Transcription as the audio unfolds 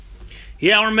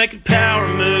Yeah, we're making power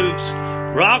moves,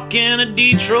 rocking a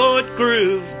Detroit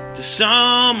groove to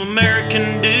some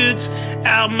American dudes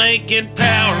out making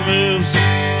power moves.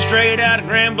 Straight out of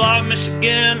Grand Block,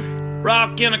 Michigan,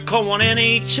 rocking a cold one in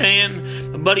each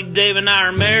hand. My buddy Dave and I are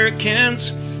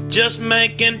Americans, just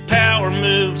making power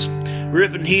moves,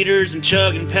 ripping heaters and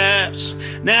chugging paps.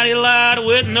 Natty light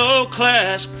with no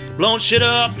class, blowing shit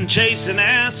up and chasing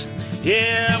ass.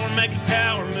 Yeah, we're making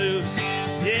power moves.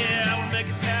 Yeah, we're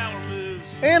making power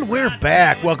moves. And we're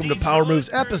back. Welcome to Power Moves,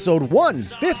 episode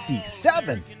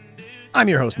 157. I'm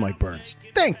your host, Mike Burns.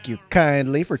 Thank you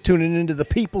kindly for tuning into the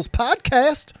People's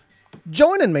Podcast.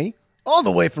 Joining me all the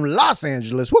way from Los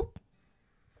Angeles,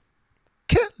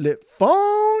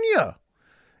 California.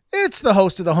 It's the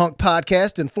host of the Hunk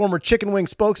Podcast and former chicken wing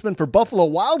spokesman for Buffalo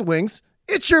Wild Wings.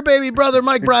 It's your baby brother,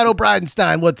 Mike Brado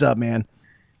Bridenstine. What's up, man?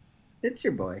 It's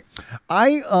your boy.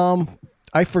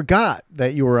 I forgot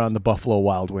that you were on the Buffalo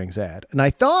Wild Wings ad, and I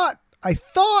thought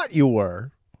you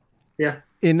were. Yeah.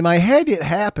 In my head, it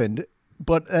happened,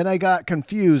 but then I got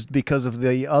confused because of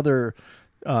the other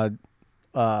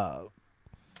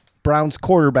Browns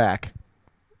quarterback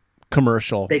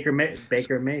commercial, Baker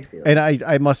Mayfield, and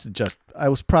I must have I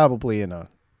was probably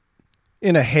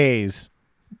in a haze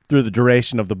through the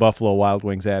duration of the Buffalo Wild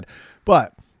Wings ad,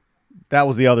 but that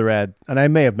was the other ad, and I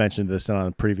may have mentioned this on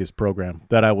a previous program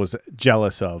that I was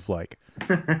jealous of. Like,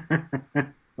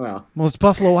 well, it's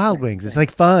Buffalo Wild Wings. It's like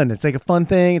fun. It's like a fun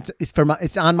thing.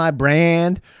 It's on my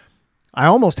brand. I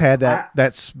almost had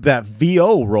that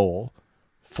VO role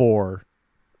for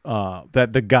that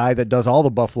the guy that does all the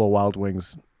Buffalo Wild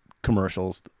Wings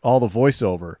commercials, all the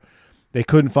voiceover. They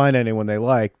couldn't find anyone they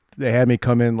liked. They had me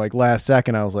come in like last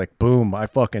second. I was like, boom, I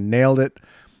fucking nailed it.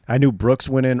 I knew Brooks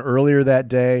went in earlier that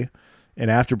day. And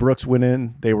after Brooks went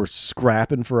in, they were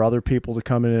scrapping for other people to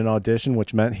come in and audition,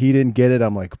 which meant he didn't get it.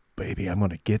 I'm like, baby, I'm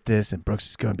going to get this. And Brooks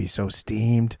is going to be so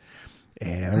steamed.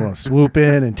 And I'm going to swoop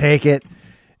in and take it.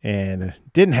 And it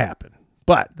didn't happen.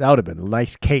 But that would have been a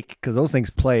nice cake because those things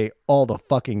play all the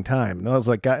fucking time. And I was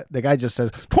like, the guy just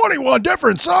says, 21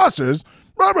 different sauces.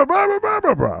 Blah, blah, blah, blah,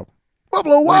 blah, blah.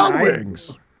 Buffalo Wild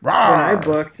Wings. When I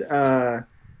booked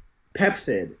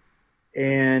Pepsid,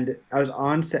 and I was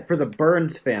on set for the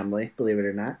Burns family, believe it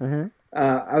or not. Mm-hmm.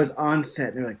 I was on set,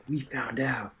 and they're like, we found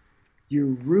out your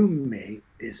roommate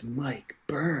is Mike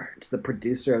Burns, the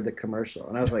producer of the commercial.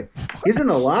 And I was like, he was in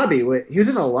the lobby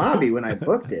when I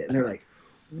booked it. And they're like,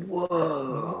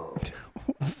 whoa.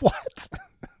 What?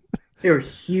 They were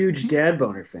huge Dad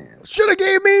Boner fans. Should have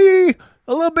gave me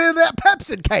a little bit of that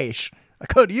Pepsi cash. I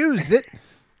could have used it.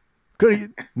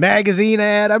 Magazine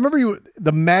ad. I remember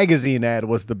the magazine ad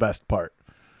was the best part.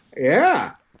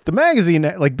 Yeah. The magazine,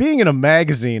 like being in a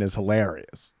magazine is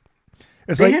hilarious.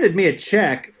 They handed me a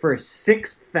check for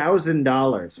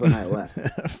 $6,000 when I left.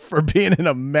 For being in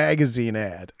a magazine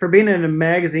ad.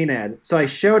 So I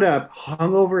showed up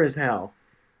hungover as hell.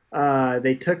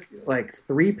 They took like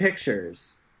 3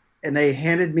 pictures and they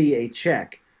handed me a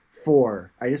check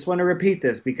I just want to repeat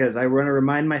this because I want to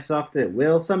remind myself that it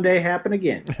will someday happen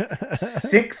again.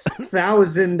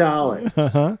 $6,000.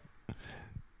 Uh-huh.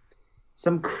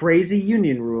 Some crazy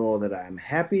union rule that I'm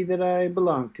happy that I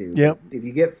belong to. Yep. If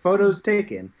you get photos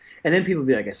taken, and then people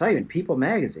be like, I saw you in People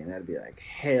Magazine. I'd be like,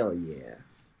 hell yeah.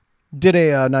 Did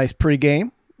a nice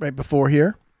pregame right before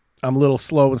here. I'm a little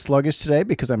slow and sluggish today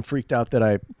because I'm freaked out that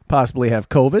I possibly have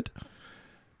COVID.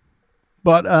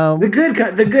 But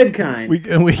the good kind. We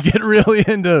get really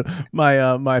into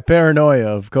my paranoia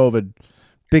of COVID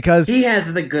because he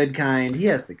has the good kind.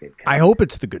 I hope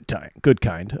it's the good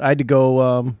kind. I had to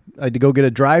go get a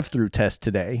drive-through test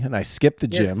today, and I skipped the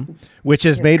gym, which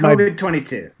has made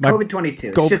COVID-22.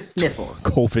 COVID-22. It's just sniffles.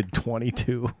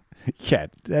 COVID-22. Yeah,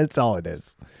 that's all it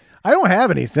is. I don't have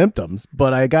any symptoms,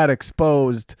 but I got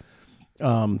exposed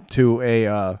to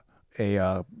a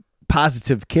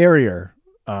positive carrier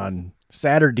on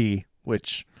Saturday,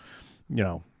 which,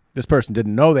 this person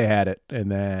didn't know they had it and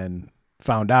then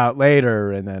found out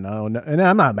later. And then, and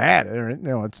I'm not mad at it.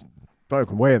 It's the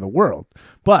way of the world.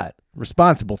 But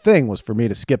responsible thing was for me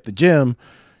to skip the gym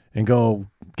and go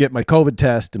get my COVID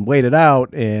test and wait it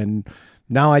out. And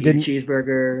now I didn't.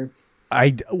 Cheeseburger.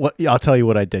 I'll tell you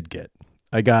what I did get.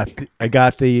 I got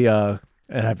the,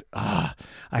 and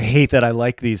I hate that I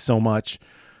like these so much.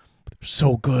 They're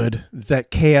so good. It's that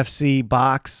KFC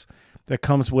box that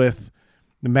comes with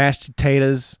the mashed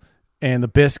potatoes and the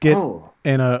biscuit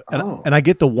and I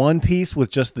get the one piece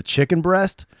with just the chicken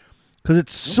breast because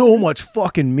it's so much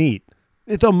fucking meat.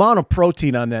 The amount of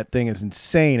protein on that thing is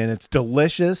insane and it's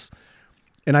delicious.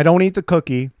 And I don't eat the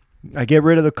cookie. I get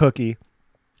rid of the cookie,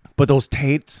 but those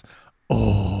tates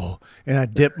oh, and I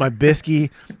dipped my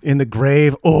biscuit in the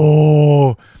grave.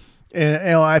 Oh,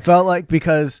 and I felt like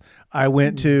because I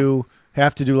went to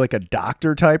have to do like a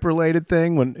doctor type related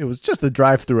thing when it was just the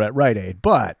drive-through at Rite Aid,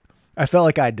 but I felt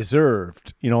like I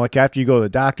deserved, like after you go to the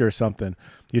doctor or something,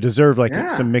 you deserve like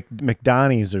some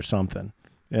McDonald's or something.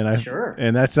 And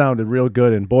and that sounded real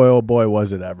good. And boy, oh boy,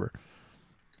 was it ever.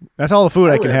 That's all the food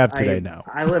I can have today now.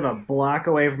 I live a block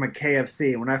away from a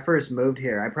KFC. When I first moved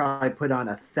here, I probably put on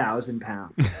 1,000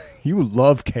 pounds. You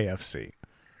love KFC.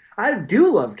 I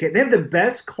do love KFC. They have the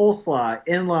best coleslaw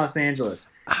in Los Angeles.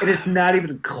 And it's not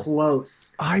even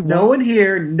close. No one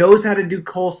here knows how to do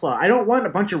coleslaw. I don't want a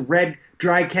bunch of red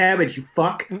dry cabbage, you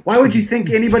fuck. Why would you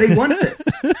think anybody wants this?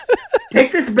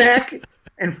 Take this back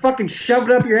and fucking shove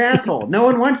it up your asshole. No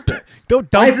one wants this.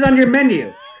 Why is it on your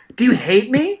menu? Do you hate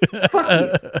me? Fuck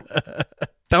you.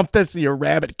 Dump this in your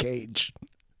rabbit cage.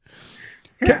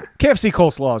 Yeah. KFC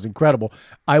coleslaw is incredible.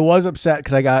 I was upset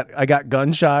because I got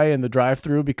gun shy in the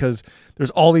drive-thru because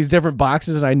there's all these different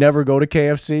boxes and I never go to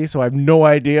KFC, so I have no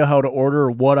idea how to order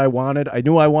or what I wanted. I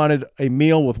knew I wanted a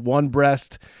meal with one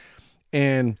breast,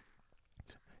 and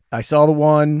I saw the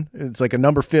one. It's like a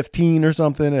number 15 or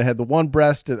something. It had the one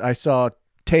breast. I saw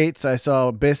Tate's. I saw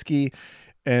a biscuit,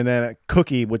 and then a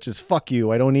cookie, which is fuck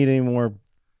you. I don't need any more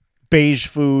beige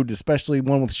food, especially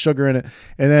one with sugar in it.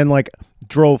 And then like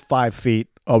drove 5 feet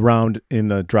around in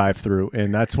the drive-thru,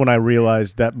 and that's when I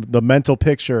realized that the mental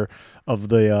picture of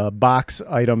the box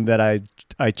item that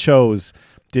I chose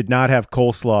did not have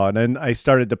coleslaw. And then I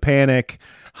started to panic.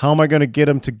 How am I going to get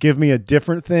them to give me a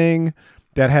different thing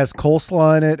that has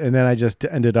coleslaw in it? And then I just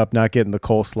ended up not getting the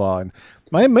coleslaw, and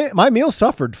my meal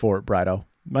suffered for it, Brido.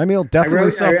 My meal definitely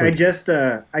suffered.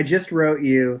 I just wrote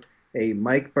you a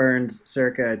Mike Burns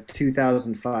circa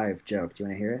 2005 joke. Do you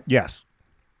want to hear it? Yes.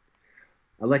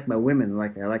 I like my women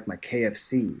like I like my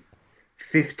KFC.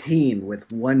 15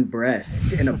 with one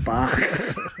breast in a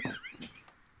box.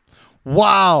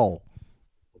 Wow.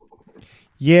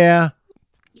 Yeah.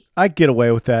 I'd get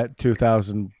away with that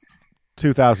 2000,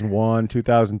 2001,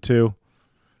 2002.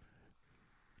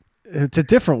 It's a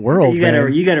different world. You gotta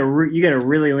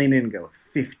really lean in and go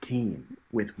 15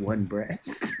 with one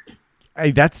breast.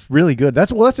 Hey, that's really good.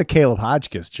 That's a Caleb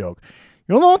Hodgkiss joke.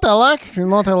 You know what I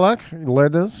like? You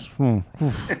ladies? You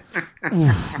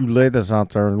ladies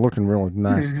out there looking really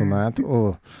nice tonight.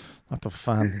 Oh, not the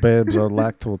fine babes. I'd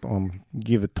like to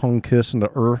give a tongue kiss in the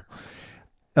ear.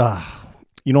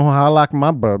 You know how I like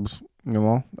my babes.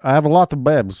 I have a lot of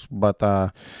babes, but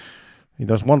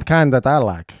there's one kind that I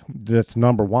like. That's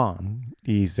number one.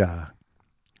 Is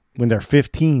when they're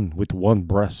 15 with one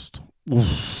breast.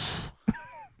 Oof.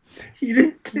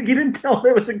 You didn't tell him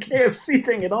it was a KFC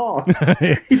thing at all.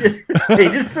 He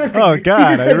just said oh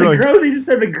God! He just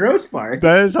said the gross part.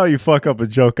 That is how you fuck up a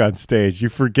joke on stage. You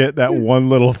forget that one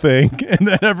little thing, and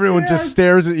then everyone just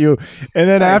stares at you. And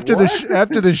then after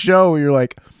the show, you're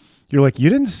like, you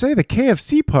didn't say the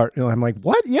KFC part. And I'm like,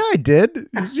 what? Yeah, I did.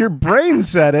 Your brain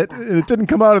said it, and it didn't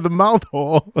come out of the mouth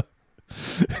hole.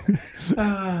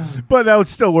 But that would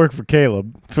still work for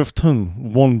Caleb.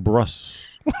 15, one breast.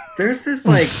 There's this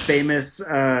like famous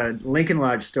Lincoln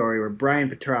Lodge story where Brian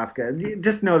Petrovka,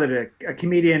 just know that a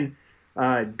comedian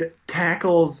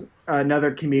tackles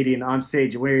another comedian on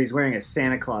stage where he's wearing a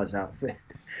Santa Claus outfit.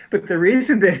 But the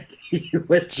reason that he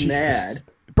was mad,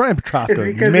 Brian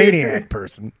Petrovka, maniac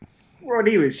person. Well,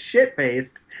 he was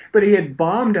shit-faced, but he had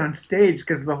bombed on stage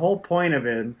because the whole point of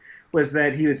him was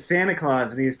that he was Santa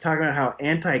Claus and he was talking about how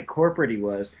anti-corporate he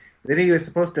was. Then he was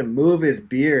supposed to move his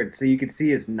beard so you could see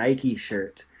his Nike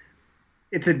shirt.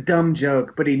 It's a dumb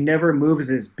joke, but he never moves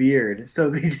his beard. So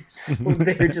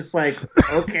they're just like,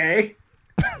 okay.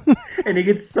 And he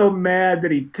gets so mad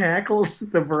that he tackles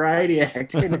the variety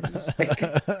act and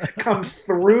comes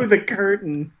through the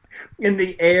curtain in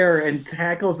the air and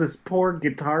tackles this poor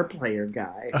guitar player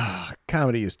guy.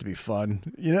 Comedy used to be fun.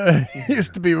 It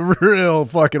used to be real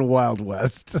fucking Wild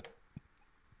West.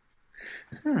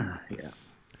 Yeah.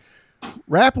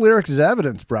 Rap lyrics is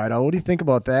evidence, Brido. What do you think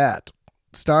about that?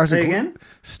 Stars,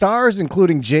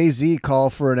 including Jay-Z,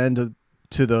 call for an end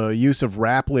to the use of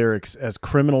rap lyrics as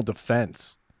criminal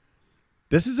defense.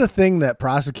 This is a thing that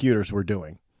prosecutors were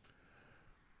doing.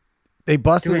 They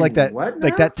busted like that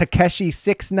Tekashi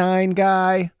 6ix9ine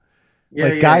guy.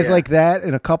 Guys like that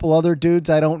and a couple other dudes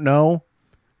I don't know.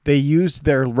 They used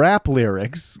their rap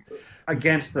lyrics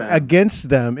against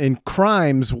them in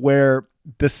crimes where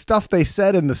the stuff they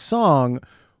said in the song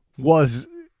was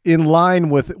in line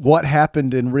with what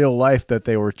happened in real life that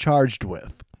they were charged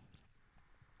with.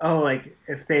 Oh, like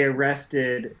if they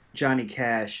arrested Johnny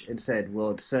Cash and said, well,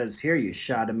 it says here you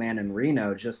shot a man in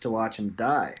Reno just to watch him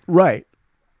die. Right.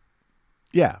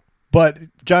 Yeah. But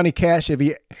Johnny Cash,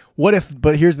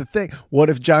 but here's the thing. What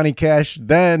if Johnny Cash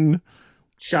then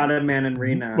shot a man in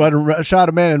Reno? Shot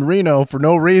a man in Reno for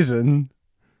no reason.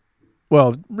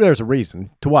 Well, there's a reason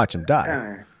to watch him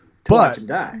die. Watch him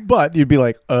die. But you'd be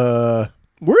like, we're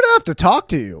going to have to talk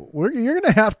to you. You're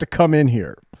going to have to come in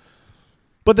here.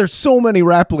 But there's so many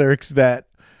rap lyrics that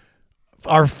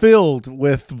are filled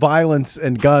with violence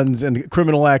and guns and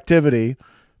criminal activity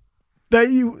that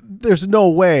there's no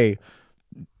way.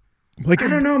 Like, I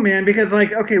don't know, man, because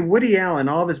like, okay, Woody Allen,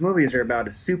 all of his movies are about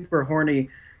a super horny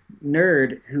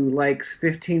nerd who likes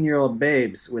 15-year-old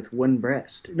babes with one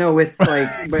breast. No, with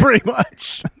like pretty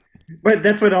much. But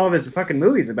that's what all of his fucking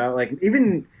movies about. Like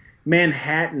even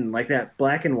Manhattan, like that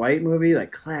black and white movie,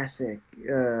 like classic,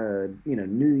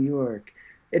 New York.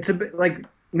 It's a bit like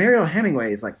Mariel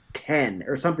Hemingway is like 10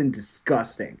 or something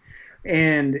disgusting,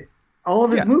 and all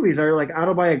of his movies are like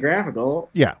autobiographical.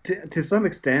 Yeah, to some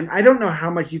extent. I don't know how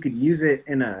much you could use it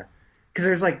because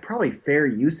there's like probably fair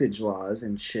usage laws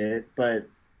and shit, but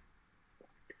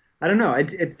I don't know.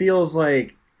 It feels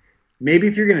like maybe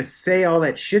if you're gonna say all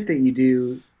that shit that you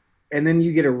do, and then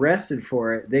you get arrested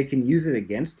for it, they can use it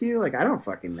against you. Like I don't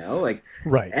fucking know. Like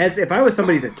right. As if I was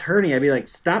somebody's attorney, I'd be like,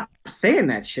 stop saying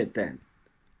that shit then.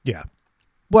 Yeah,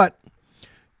 but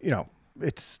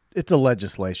it's a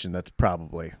legislation that's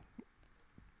probably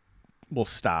will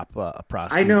stop a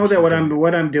prosecutor. I know that what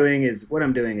I'm doing is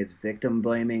victim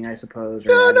blaming, I suppose.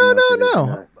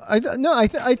 No. I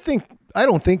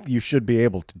don't think you should be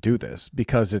able to do this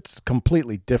because it's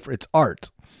completely different. It's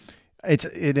art.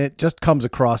 It just comes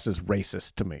across as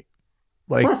racist to me.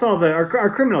 Like plus our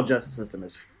criminal justice system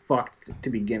is fucked to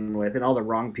begin with, and all the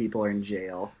wrong people are in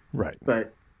jail. Right.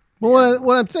 But well,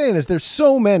 what I'm saying is there's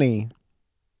so many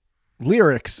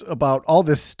lyrics about all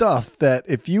this stuff that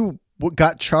if you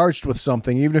got charged with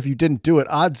something, even if you didn't do it,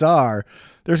 odds are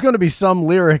there's going to be some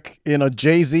lyric in a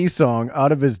Jay-Z song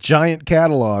out of his giant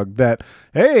catalog that,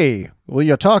 hey, well,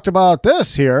 you talked about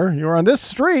this here. You were on this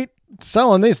street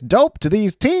selling this dope to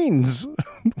these teens.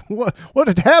 What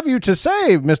did have you to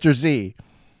say, Mr. Z?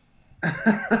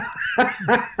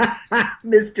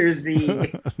 Mr.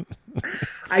 Z.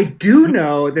 I do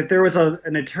know that there was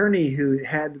an attorney who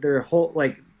had their whole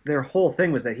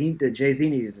thing was that Jay-Z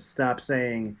needed to stop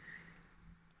saying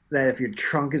that if your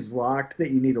trunk is locked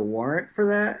that you need a warrant for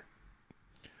that.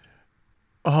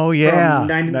 Oh yeah. From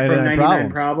 99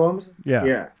 Problems. Yeah.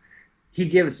 Yeah. He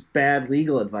gives bad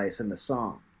legal advice in the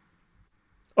song.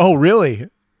 Oh really?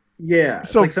 Yeah.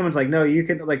 So like someone's like, no, you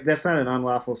can that's not an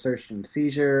unlawful search and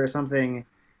seizure or something.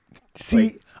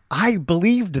 See, I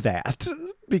believed that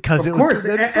because it was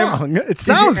that song. It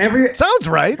sounds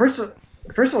right. First of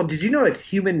all, did you know it's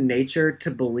human nature to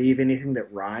believe anything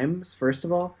that rhymes? First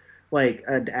of all, like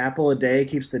an apple a day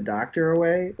keeps the doctor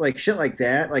away, like shit like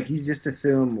that. Like you just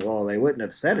assume, well, they wouldn't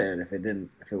have said it if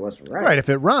it wasn't right. Right. If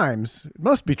it rhymes, it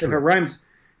must be true. If it rhymes,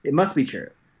 it must be true.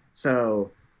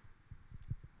 So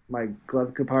my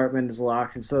glove compartment is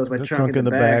locked, and so is my trunk in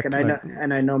the back, and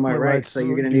I know my rights. So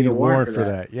you're going to need a warrant for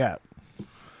that. Yeah.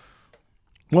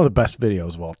 One of the best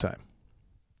videos of all time.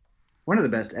 One of the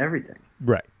best everything.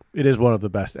 Right. It is one of the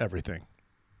best everything.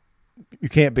 You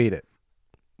can't beat it.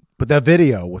 But that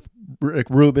video with Rick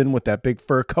Rubin with that big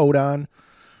fur coat on,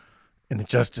 and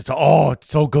it's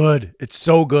so good. It's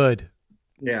so good.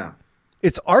 Yeah.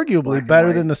 It's arguably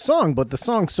better than the song, but the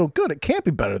song's so good, it can't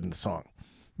be better than the song.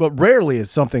 But rarely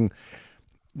is something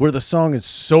where the song is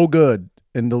so good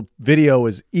and the video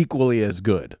is equally as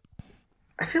good.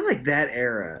 I feel like that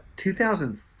era,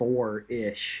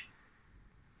 2004-ish,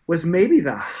 was maybe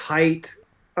the height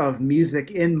of music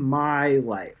in my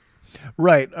life.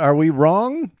 Right. Are we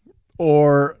wrong?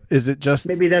 Or is it just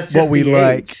maybe that's just what we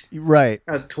like? Age. Right.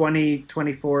 I was 20,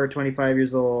 24, 25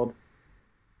 years old.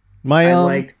 I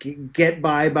liked Get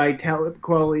by Talib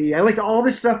Kweli. I liked all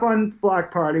this stuff on Block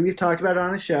Party. We've talked about it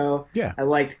on the show. Yeah. I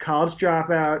liked College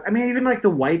Dropout. I mean, even like the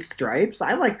White Stripes.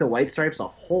 I like the White Stripes a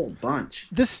whole bunch.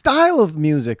 The style of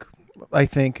music, I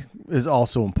think, is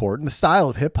also important. The style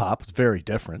of hip hop is very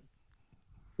different.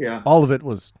 Yeah. All of it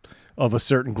was of a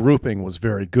certain grouping was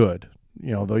very good.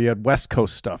 Though you had West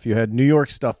Coast stuff, you had New York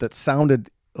stuff that sounded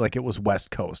like it was West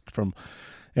Coast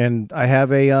and I have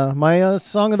my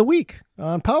song of the week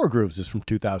on Power Grooves is from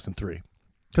 2003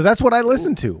 because that's what I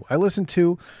listen to. I listen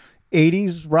to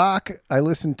 80s rock. I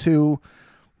listen to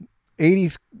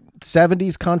 80s,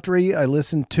 70s country. I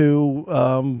listen to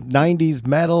 90s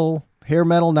metal, hair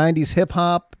metal, 90s hip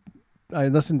hop. I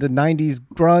listen to 90s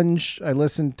grunge. I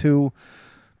listen to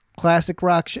classic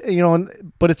rock,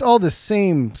 but it's all the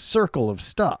same circle of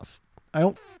stuff.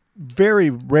 Very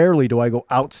rarely do I go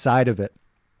outside of it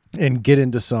and get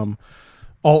into some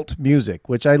alt music,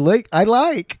 which I like. I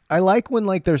like when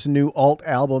like there's new alt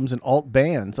albums and alt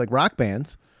bands, like rock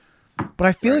bands. But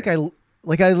I feel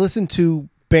like I listen to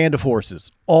Band of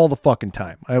Horses all the fucking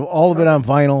time. I have all of it on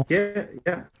vinyl.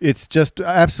 Yeah. It's just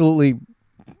absolutely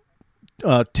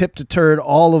tip to turd,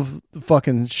 all of the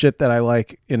fucking shit that I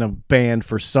like in a band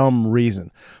for some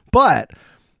reason. But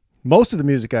most of the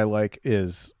music I like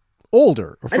is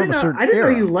older or from a certain I didn't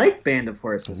era. know you liked Band of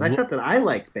Horses. I thought that I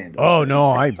liked Band of Oh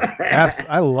Horses. no,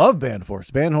 I love Band of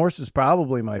Horses. Band of Horses is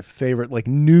probably my favorite like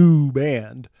new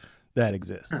band that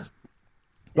exists.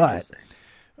 But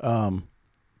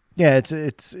yeah,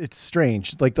 it's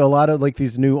strange. Like a lot of like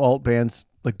these new alt bands,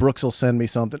 like Brooks will send me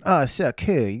something. Oh, it's so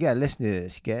cool. You gotta listen to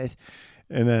this, guys.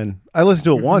 And then I listen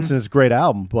to it once, and it's a great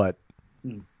album, but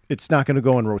it's not going to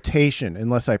go in rotation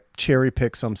unless I cherry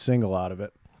pick some single out of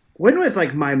it. When was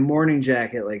like My Morning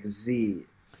Jacket like Z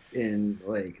in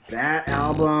like that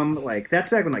album? Like that's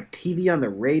back when like TV on the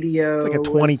radio. It's like a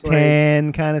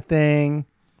 2010 kind of thing.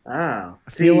 Oh, I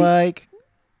feel like.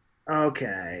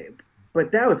 Okay,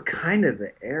 but that was kind of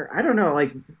the era. I don't know.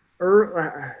 Like,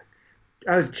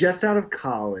 I was just out of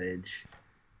college.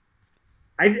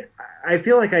 I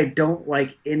feel like I don't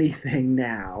like anything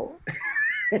now.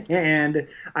 And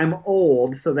I'm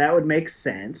old, so that would make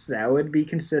sense. That would be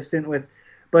consistent with...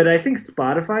 But I think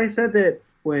Spotify said that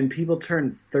when people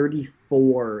turn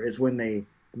 34 is when they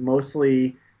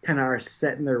mostly kind of are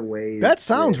set in their ways. That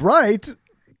sounds right.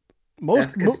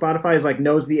 Because Spotify is like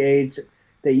knows the age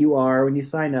that you are when you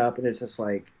sign up, and it's just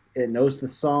like it knows the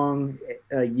song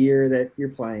a year that you're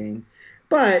playing.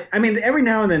 But I mean, every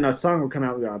now and then a song will come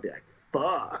out, and I'll be like,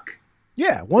 "Fuck."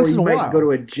 Yeah, once in a while. Might go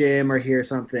to a gym or hear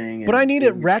something. But I need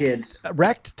it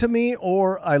wrecked to me,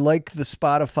 or I like the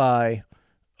Spotify,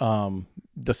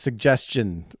 the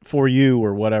suggestion for you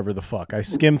or whatever the fuck. I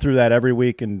skim through that every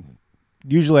week, and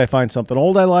usually I find something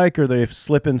old I like, or they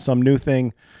slip in some new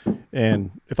thing.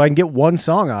 And if I can get one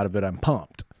song out of it, I'm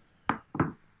pumped.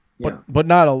 Yeah. But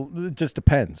it just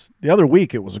depends. The other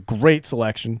week, it was a great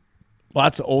selection.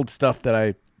 Lots of old stuff that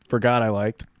I forgot I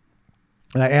liked.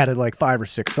 And I added like 5 or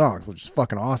 6 songs, which is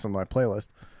fucking awesome, my playlist.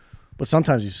 But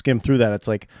sometimes you skim through that, it's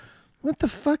like, what the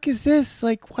fuck is this?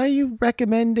 Like, why are you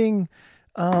recommending,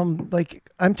 like,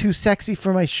 I'm too sexy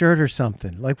for my shirt or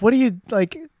something? Like, what do you,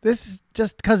 like, this is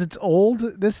just because it's old?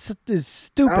 This is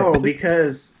stupid. Oh,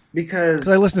 because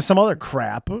I listen to some other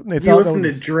crap. They you listen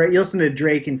to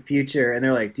Drake and Future, and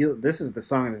they're like, this is the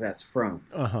song that's from.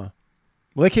 Uh-huh.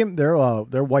 Well,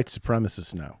 they're white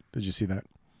supremacists now. Did you see that?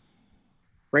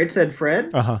 Right Said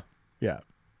Fred? Uh-huh. Yeah.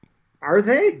 Are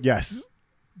they? Yes.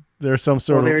 There's some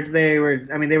sort of... They were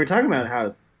talking about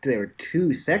how they were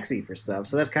too sexy for stuff,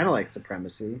 so that's kind of like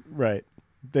supremacy. Right.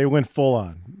 They went full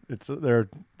on.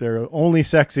 They're only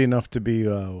sexy enough to be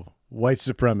white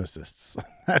supremacists.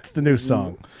 That's the new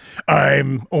song.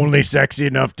 I'm only sexy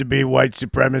enough to be white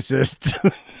supremacists.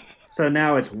 So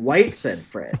now it's White Said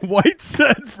Fred. White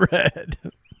Said Fred.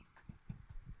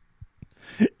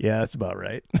 Yeah, that's about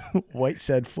right. White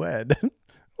Said Fred.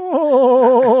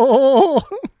 Oh.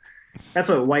 That's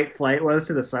what White Flight was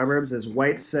to the suburbs, is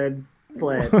White Said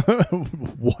Fled.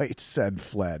 White Said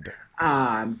Fled.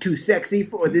 I'm too sexy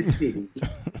for this city.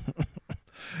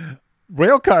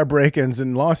 Railcar break-ins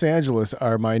in Los Angeles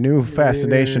are my new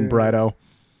fascination, Brido.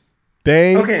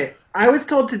 Okay, I was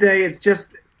told today it's just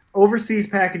overseas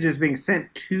packages being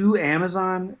sent to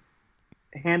Amazon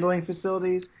handling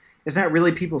facilities. It's not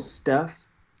really people's stuff.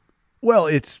 Well,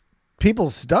 it's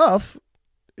people's stuff.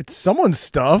 It's someone's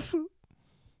stuff.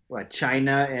 What,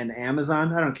 China and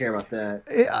Amazon? I don't care about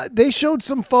that. They showed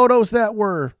some photos that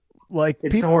were like...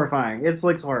 It's horrifying. It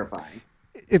looks horrifying.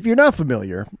 If you're not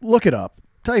familiar, look it up.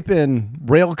 Type in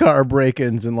railcar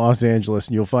break-ins in Los Angeles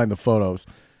and you'll find the photos.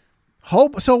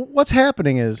 So what's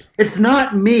happening is... It's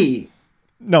not me.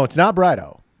 No, it's not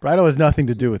Brido. Brido has nothing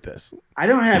to do with this. I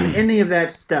don't have any of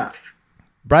that stuff.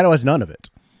 Brido has none of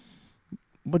it.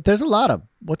 But there's a lot of...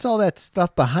 What's all that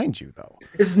stuff behind you, though?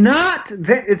 It's not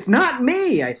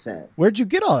me, I said. Where'd you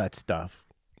get all that stuff?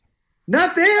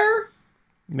 Not there.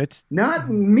 It's not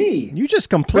me. You just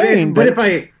complained. But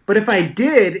if I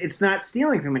did, it's not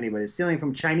stealing from anybody. It's stealing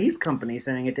from Chinese companies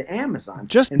sending it to Amazon.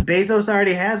 And Bezos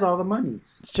already has all the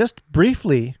monies. Just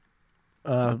briefly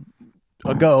ago,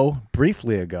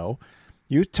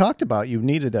 you talked about you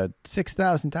needed a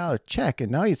 $6,000 check,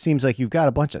 and now it seems like you've got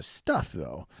a bunch of stuff,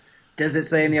 though. Does it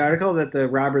say in the article that the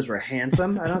robbers were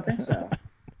handsome? I don't think so.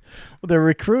 Well, they're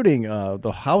recruiting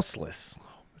the houseless.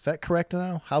 Is that correct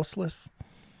now? Houseless?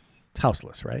 It's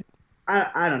houseless, right?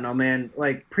 I don't know, man.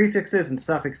 Like prefixes and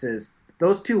suffixes,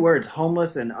 those two words,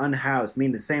 homeless and unhoused,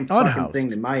 mean the same fucking thing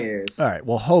to my ears. All right.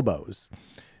 Well, hobos.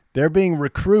 They're being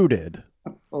recruited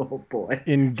Oh boy.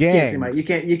 in gangs.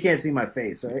 You can't see my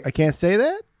face, right? I can't say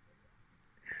that?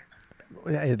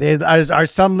 Are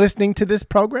some listening to this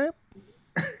program?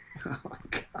 Oh my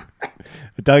god.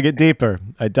 I dug it deeper.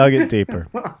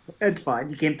 It's fine.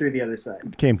 You came through the other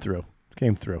side. Came through.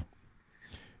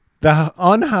 The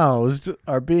unhoused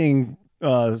are being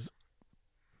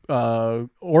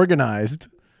organized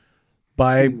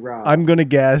by, I'm going to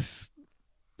guess,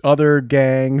 other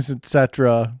gangs,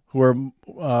 etc., who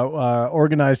are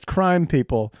organized crime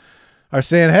people, are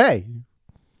saying, hey,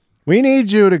 we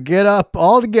need you to get up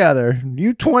all together,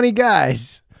 you 20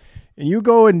 guys, and you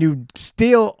go and you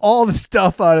steal all the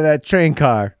stuff out of that train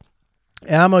car,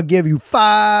 and I'm going to give you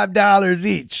 $5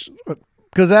 each.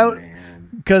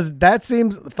 Because that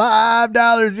seems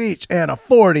 $5 each and a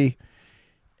 40,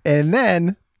 and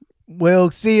then we'll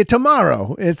see you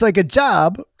tomorrow. It's like a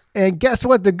job. And guess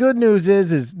what? The good news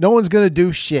is no one's going to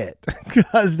do shit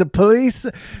because the police.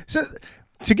 So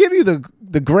to give you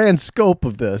the grand scope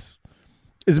of this,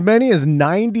 as many as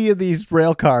 90 of these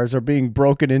rail cars are being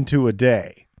broken into a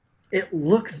day. It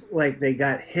looks like they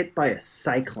got hit by a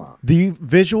cyclone. The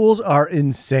visuals are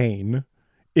insane.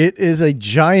 It is a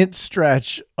giant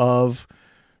stretch of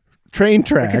train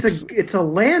tracks. It's a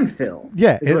landfill.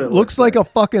 Yeah, it looks like a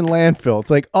fucking landfill.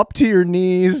 It's like up to your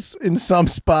knees in some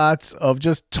spots of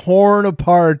just torn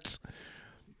apart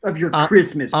of your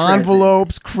Christmas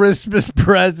envelopes, Christmas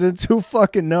presents. Who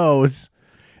fucking knows?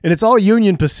 And it's all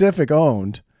Union Pacific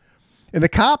owned. And the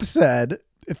cop said,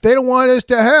 if they don't want this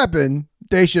to happen,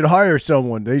 they should hire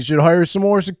someone. They should hire some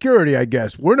more security, I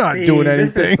guess. We're not doing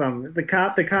anything. The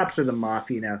cops are the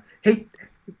mafia now. Hey,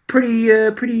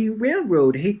 pretty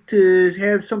railroad. Hate to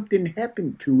have something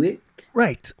happen to it.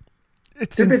 Right.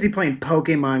 They're busy playing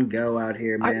Pokemon Go out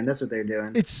here, man. That's what they're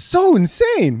doing. It's so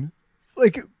insane.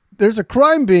 Like, there's a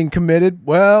crime being committed.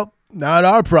 Well, not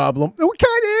our problem. What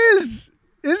kind of is?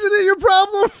 Isn't it your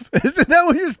problem? Isn't that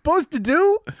what you're supposed to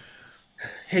do?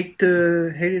 Hate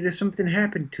it if something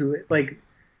happened to it. Like,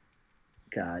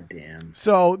 goddamn.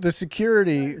 So the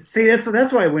security. See,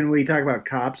 that's why when we talk about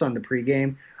cops on the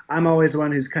pregame, I'm always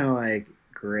one who's kind of like,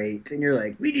 great, and you're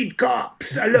like, we need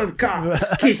cops. I love cops.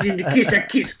 I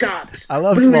kiss cops. I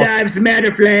love Blue Lives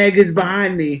Matter flag is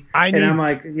behind me, and I'm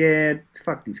like, yeah,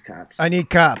 fuck these cops. I need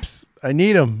cops. I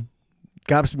need them.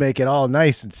 Cops make it all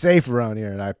nice and safe around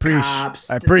here, and I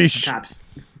appreciate.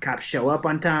 Cops show up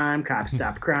on time. Cops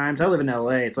stop crimes. I live in LA.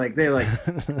 It's like they're like,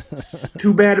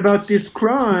 too bad about this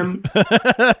crime.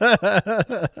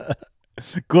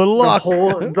 Good luck.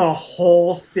 The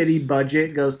whole city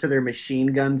budget goes to their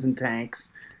machine guns and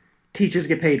tanks. Teachers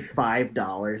get paid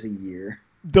 $5 a year.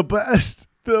 The best,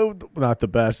 not the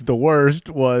best, the worst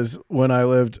was when I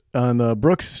lived on the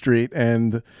Brooks Street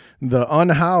and the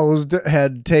unhoused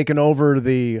had taken over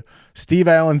the Steve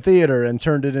Allen Theater and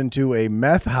turned it into a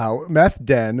meth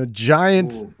den, a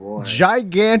gigantic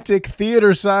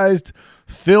theater-sized,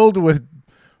 filled with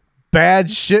bad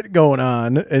shit going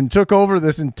on, and took over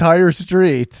this entire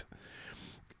street.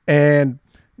 And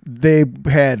they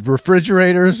had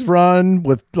refrigerators run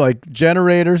with like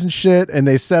generators and shit, and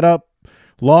they set up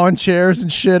lawn chairs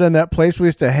and shit in that place we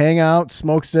used to hang out,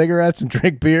 smoke cigarettes, and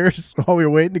drink beers while we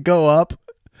were waiting to go up.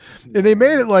 And they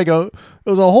made it like it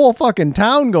was a whole fucking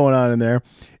town going on in there.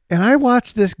 And I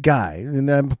watched this guy, and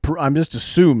I'm just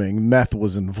assuming meth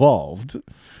was involved.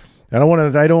 I don't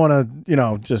want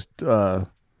to, just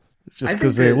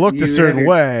because they looked a certain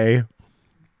way.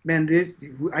 Man,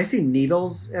 I see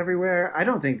needles everywhere. I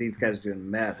don't think these guys are doing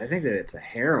meth. I think that it's a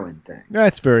heroin thing.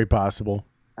 That's very possible.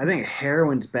 I think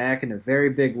heroin's back in a very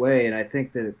big way, and I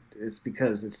think that it's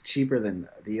because it's cheaper than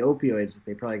the opioids that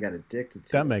they probably got addicted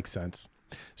to. That makes sense.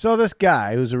 So this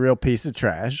guy, who's a real piece of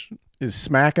trash, is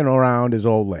smacking around his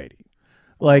old lady.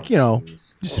 Like, boy.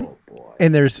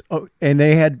 And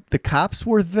the cops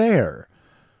were there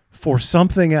for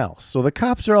something else. So the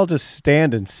cops are all just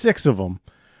standing, 6 of them,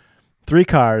 3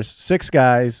 cars, 6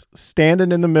 guys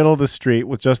standing in the middle of the street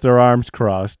with just their arms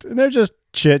crossed, and they're just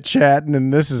chit-chatting,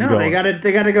 and this is going.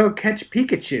 They gotta go catch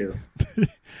Pikachu.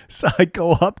 So I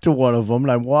go up to one of them,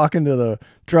 and I walk into the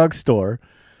drugstore,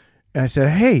 and I said,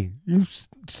 hey, you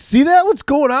see that? What's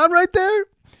going on right there?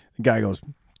 The guy goes,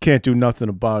 can't do nothing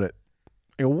about it.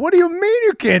 I go, what do you mean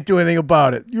you can't do anything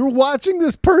about it? You're watching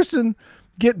this person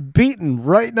get beaten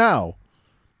right now.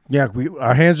 Yeah,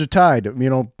 our hands are tied.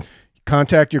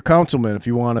 Contact your councilman if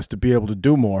you want us to be able to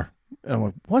do more. And I'm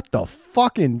like, what the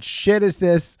fucking shit is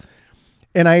this?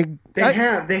 And they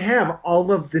have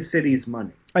all of the city's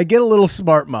money. I get a little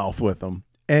smart mouth with him,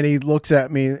 and he looks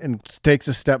at me and takes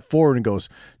a step forward and goes,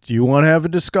 do you want to have a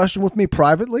discussion with me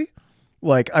privately?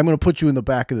 like, I'm going to put you in the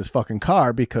back of this fucking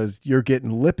car because you're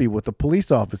getting lippy with the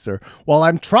police officer while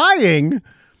I'm trying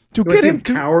to get him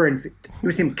to cower and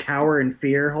you see him cower in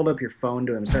fear. Hold up your phone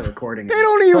to him and start recording. They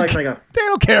don't even they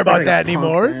don't care about that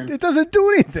anymore. Man. It doesn't do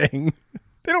anything.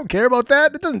 They don't care about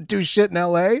that. It doesn't do shit in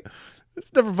LA.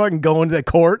 It's never fucking going to the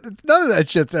court. None of that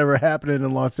shit's ever happening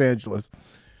in Los Angeles.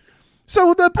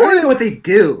 So the point is what they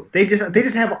do. They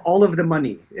just have all of the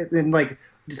money and like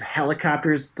just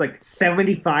helicopters. Like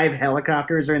 75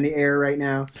 helicopters are in the air right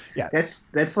now. Yeah,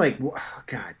 that's like, oh,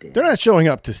 god damn. They're not showing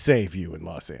up to save you in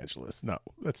Los Angeles. No,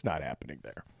 that's not happening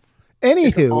there.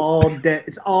 Anywho,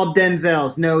 it's all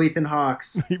Denzels, no Ethan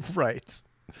Hawke's. Right.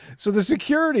 So the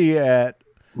security at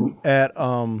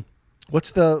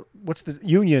what's the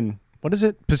union? What is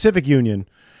it? Pacific Union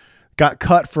got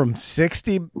cut from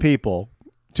 60 people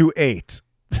to 8.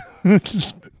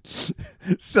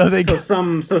 so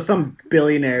some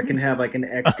billionaire can have like an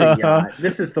extra yacht.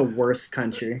 This is the worst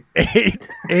country.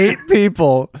 8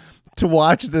 people to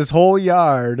watch this whole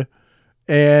yard,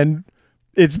 and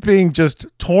it's being just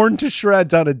torn to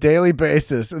shreds on a daily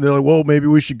basis. And they're like, well, maybe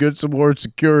we should get some more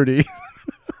security.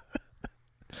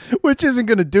 Which isn't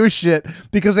going to do shit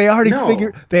because they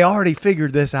already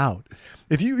figured this out.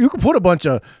 If you can put a bunch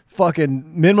of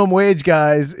fucking minimum wage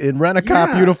guys in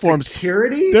rent-a-cop uniforms,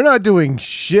 security, they're not doing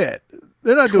shit.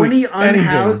 They're not 20 doing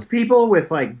unhoused anything. People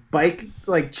with like bike,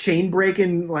 like chain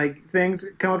breaking like things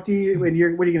come up to you,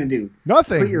 and what are you going to do?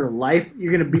 Nothing. Put your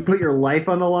life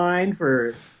on the line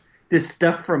for this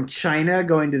stuff from China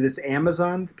going to this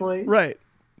Amazon place, right?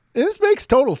 And this makes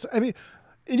total sense. I mean,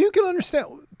 and you can understand.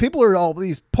 People are all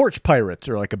these porch pirates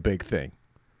are like a big thing.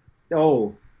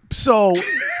 Oh, so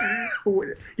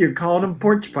you're calling them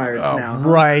porch pirates now, huh?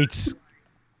 Right?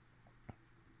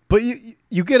 But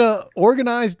you get a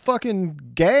organized fucking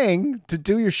gang to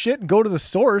do your shit and go to the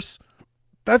source.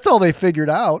 That's all they figured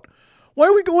out. Why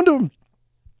are we going to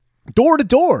door to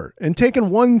door and taking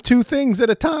 1-2 things at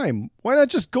a time? Why not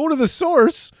just go to the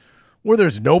source where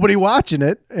there's nobody watching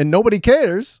it and nobody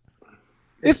cares?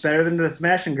 It's better than the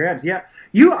smash and grabs. Yeah.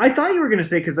 I thought you were going to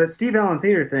say, because that Steve Allen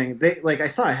Theater thing, I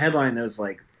saw a headline that was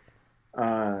like,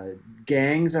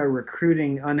 gangs are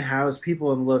recruiting unhoused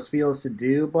people in Los Feliz to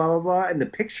do blah, blah, blah. And the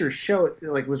picture showed,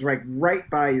 like, was like right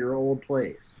by your old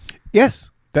place.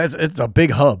 Yes. It's a big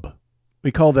hub.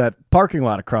 We call that parking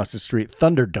lot across the street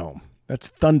Thunderdome. That's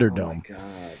Thunderdome. Oh, my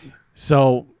God.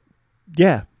 So,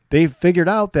 yeah, they figured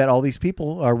out that all these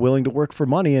people are willing to work for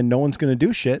money and no one's going to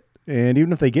do shit. And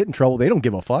even if they get in trouble, they don't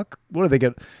give a fuck. What do they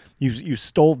get? You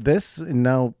stole this, and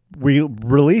now we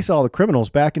release all the criminals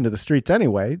back into the streets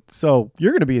anyway. So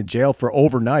you're going to be in jail for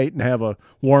overnight and have a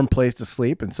warm place to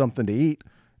sleep and something to eat.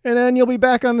 And then you'll be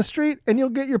back on the street and you'll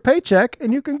get your paycheck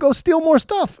and you can go steal more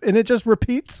stuff. And it just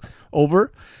repeats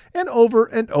over and over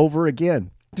and over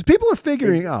again. Because people are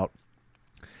figuring out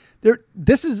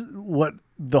this is what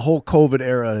the whole COVID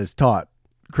era has taught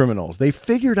criminals. They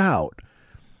figured out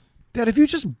that if you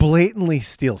just blatantly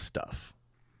steal stuff,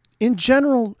 in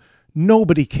general,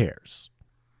 nobody cares.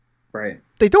 Right.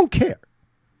 They don't care.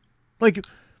 Like,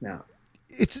 no.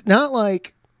 It's not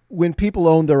like when people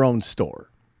own their own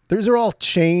store. These are all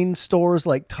chain stores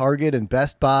like Target and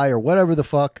Best Buy or whatever the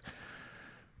fuck.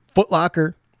 Foot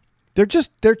Locker. They're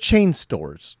chain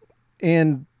stores.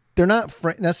 And they're not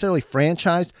necessarily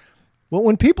franchised. Well,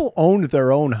 when people owned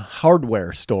their own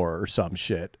hardware store or some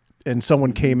shit, and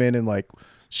someone came in and like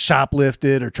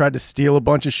shoplifted or tried to steal a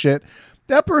bunch of shit,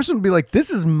 that person would be like, this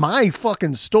is my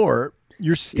fucking store.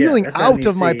 You're stealing out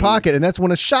of my pocket. And that's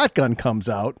when a shotgun comes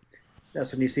out.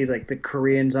 That's when you see like the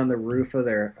Koreans on the roof of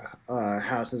their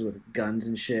houses with guns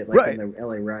and shit, like in the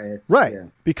LA riots. Right. Yeah.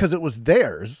 Because it was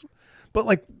theirs. But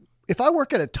like, if I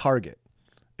work at a Target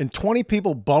and 20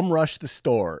 people bum rush the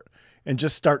store and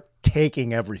just start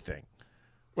taking everything,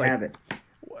 like, have it.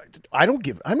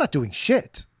 I'm not doing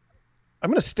shit. I'm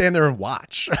going to stand there and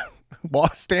watch.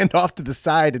 Stand off to the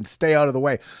side and stay out of the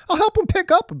way. I'll help them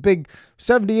pick up a big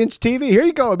 70-inch TV. Here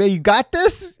you go, man. You got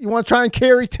this? You want to try and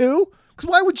carry two? Because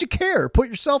why would you care? Put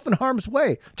yourself in harm's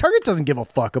way. Target doesn't give a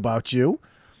fuck about you.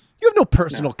 You have no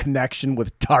personal connection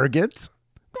with Target.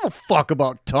 Don't give a fuck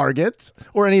about Target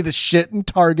or any of the shit in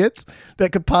Targets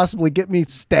that could possibly get me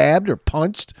stabbed or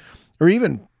punched or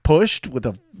even pushed with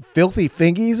the filthy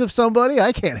fingies of somebody.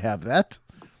 I can't have that.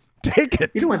 Take it.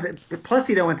 You don't want plus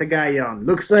you don't want the guy yelling,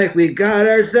 "Looks like we got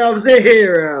ourselves a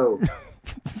hero."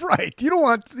 Right. You don't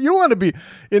want to be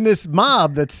in this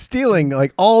mob that's stealing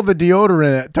like all the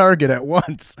deodorant at Target at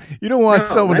once. You don't want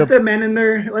someone let the men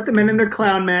in their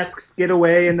clown masks get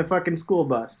away in the fucking school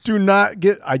bus.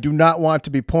 I do not want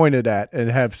to be pointed at and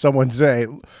have someone say,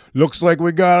 "Looks like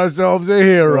we got ourselves a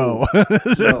hero."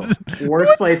 No.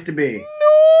 Worst place to be.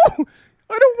 No.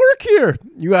 I don't work here.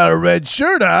 You got a red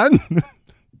shirt on.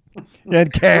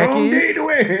 And khakis.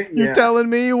 You're telling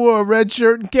me you wore a red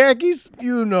shirt and khakis?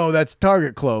 You know that's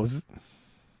Target clothes.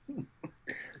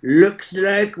 Looks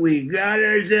like we got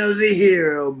ourselves a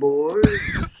hero, boys.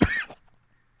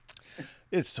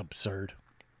 It's absurd.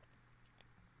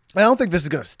 I don't think this is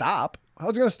going to stop.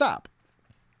 How's it going to stop?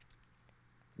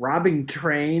 Robbing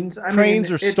trains?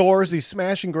 Trains or stores, these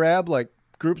smash and grab, like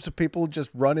groups of people just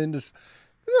run into...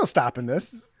 There's no stopping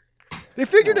this. They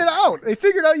figured it out. They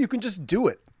figured out you can just do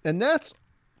it. And that's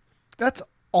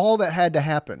all that had to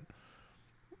happen.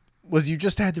 Was you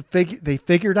just had to they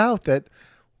figured out that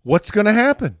what's going to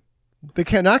happen.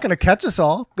 They're not going to catch us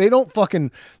all. They're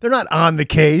not on the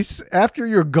case. After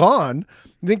you're gone,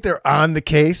 you think they're on the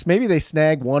case. Maybe they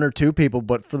snag one or two people,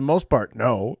 but for the most part,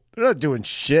 no. They're not doing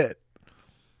shit.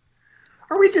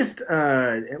 Are we just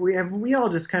we all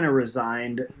just kind of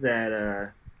resigned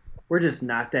that we're just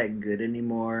not that good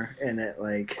anymore, and that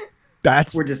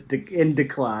we're just in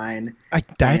decline.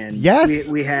 Yes,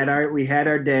 we had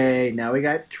our day. Now we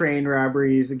got train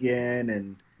robberies again,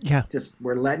 and just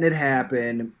we're letting it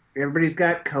happen. Everybody's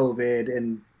got COVID,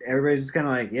 and everybody's just kind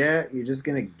of like, yeah, you're just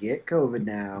gonna get COVID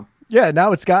now. Yeah,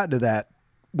 now it's gotten to that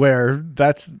where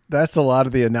that's a lot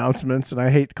of the announcements, and I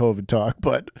hate COVID talk,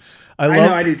 but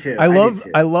I do too.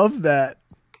 I love that.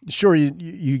 Sure,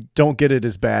 you don't get it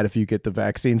as bad if you get the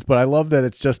vaccines, but I love that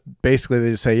it's just basically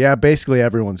they just say, yeah, basically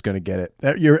everyone's going to get it.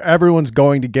 Everyone's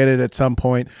going to get it at some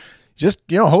point. Just,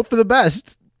 hope for the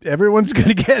best. Everyone's going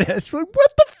to get it. It's like,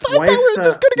 what the fuck? We're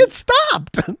just going to get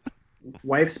stopped.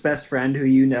 Wife's best friend, who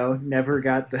never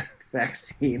got the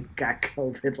vaccine, got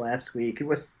COVID last week. It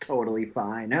was totally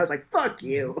fine. I was like, fuck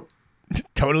you.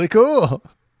 Totally cool.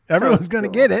 Everyone's going to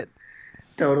get it.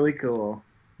 Totally cool.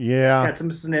 Yeah. Got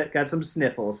some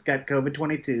sniffles. Got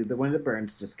COVID-22. The one that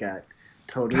Burns just got.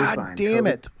 Totally fine. God damn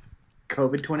it.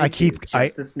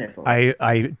 COVID-22. The sniffles.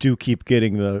 I do keep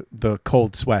getting the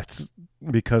cold sweats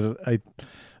because I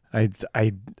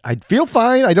feel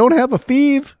fine. I don't have a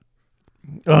fever.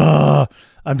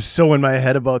 I'm so in my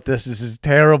head about this. This is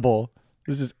terrible.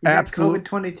 This is absolutely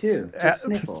COVID-22. Just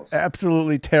sniffles.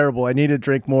 Absolutely terrible. I need to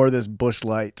drink more of this Busch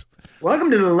Light.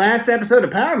 Welcome to the last episode of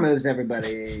Power Moves,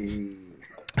 everybody.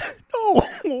 No.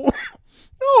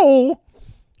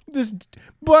 Does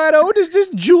this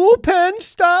Juul pen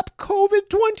stop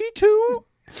COVID-22?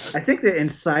 I think that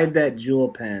inside that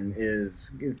Juul pen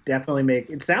is definitely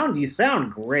you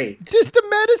sound great. Just a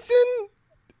medicine?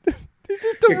 Is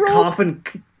this the You're coughing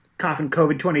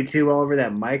COVID-22 all over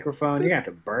that microphone. You're going to have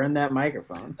to burn that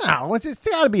microphone. No, it's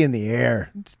got to be in the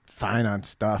air. It's fine on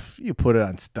stuff. You put it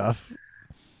on stuff.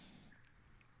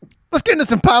 Let's get into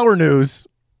some power news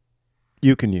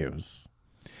you can use.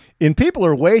 In People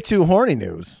Are Way Too Horny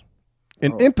news,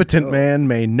 an impotent man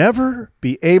may never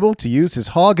be able to use his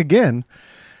hog again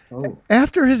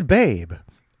after his babe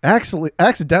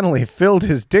accidentally filled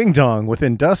his ding-dong with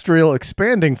industrial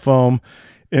expanding foam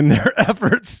in their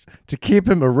efforts to keep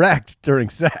him erect during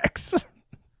sex.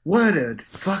 What a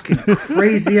fucking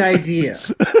crazy idea.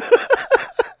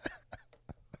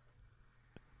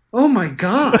 Oh my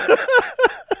God.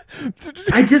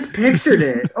 I just pictured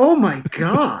it. Oh my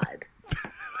God.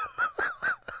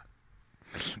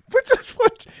 Which is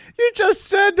what you just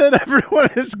said, that everyone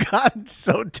has gotten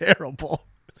so terrible.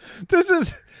 This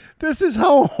is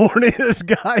how horny this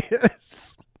guy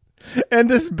is. And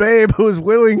this babe who is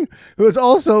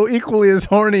also equally as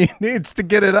horny, needs to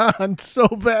get it on so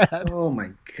bad. Oh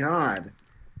my God.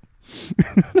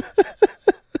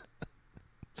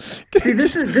 See,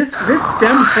 this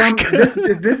stems from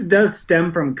this does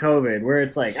stem from COVID, where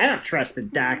it's like, I don't trust the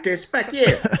doctors. Fuck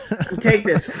you. Take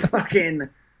this fucking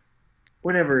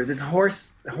whatever, this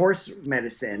horse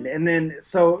medicine, and then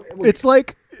it's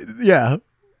like, yeah.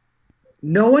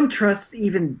 No one trusts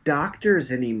even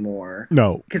doctors anymore.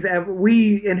 No. Because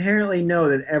we inherently know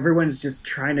that everyone's just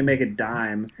trying to make a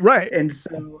dime. Right. And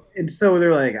so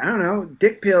they're like, I don't know,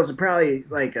 dick pills are probably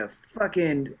like a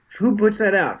fucking... Who puts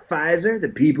that out? Pfizer? The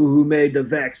people who made the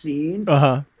vaccine?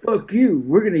 Uh-huh. Fuck you.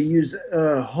 We're going to use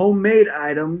homemade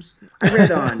items.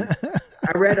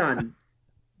 I read on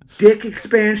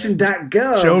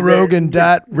dickexpansion.gov.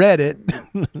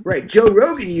 JoeRogan.reddit. Right. Joe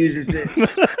Rogan uses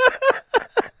this.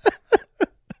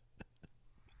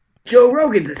 Joe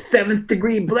Rogan's a 7th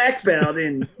degree black belt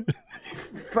in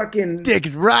fucking dick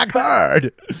is rock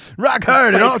hard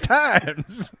at all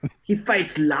times. He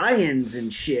fights lions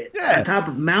and shit on top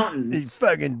of mountains. He's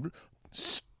fucking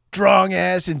strong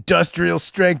ass industrial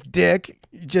strength dick.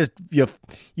 You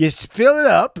fill it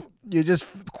up.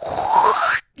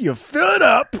 You fill it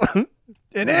up,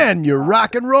 and then you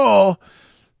rock and roll.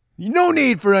 No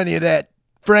need for any of that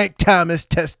Frank Thomas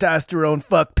testosterone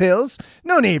fuck pills.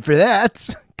 No need for that.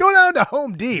 Go down to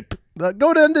Home Deep.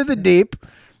 Go down to the deep.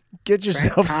 Get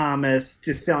yourself. Frank Thomas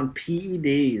just selling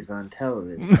PEDs on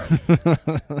television.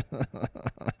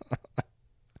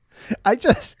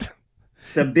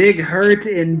 The big hurt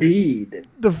indeed.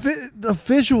 The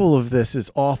visual of this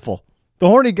is awful. The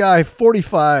horny guy,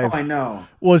 45, I know,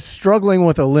 was struggling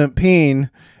with a limp peen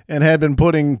and had been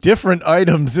putting different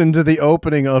items into the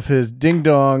opening of his ding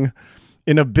dong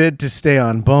in a bid to stay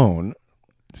on bone.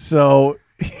 So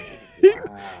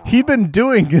he'd been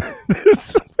doing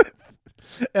this,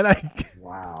 and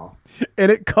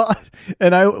it cost.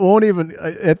 And I won't even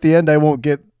at the end. I won't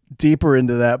get deeper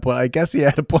into that, but I guess he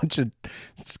had a bunch of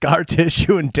scar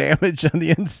tissue and damage on the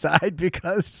inside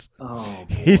because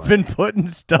he'd been putting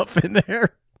stuff in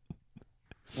there.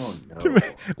 Oh no!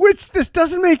 Which this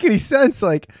doesn't make any sense.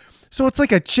 Like, so it's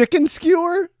like a chicken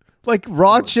skewer, like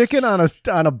raw chicken on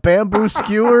a bamboo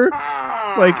skewer.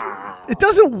 Like, it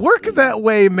doesn't work that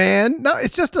way, man. No,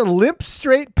 it's just a limp,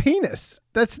 straight penis.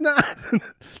 That's not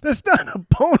a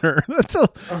boner.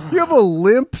 You have a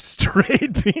limp,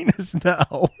 straight penis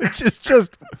now, which is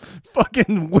just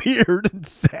fucking weird and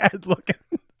sad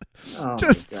looking.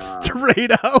 Just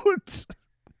straight out.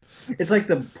 It's like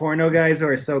the porno guys who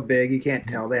are so big you can't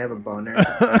tell they have a boner.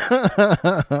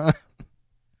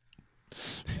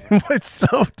 It's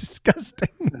so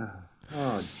disgusting.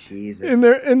 Oh Jesus! In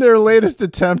their latest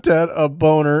attempt at a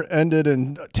boner ended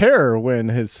in terror when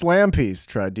his slam piece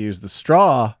tried to use the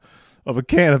straw of a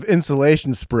can of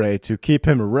insulation spray to keep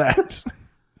him erect.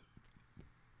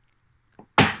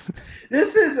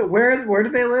 This is where do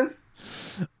they live?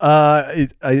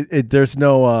 There's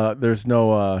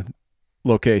no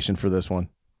location for this one.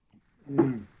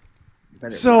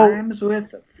 But it rhymes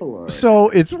with Florida. So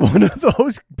it's one of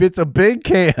those. It's a big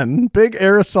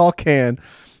aerosol can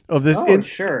of this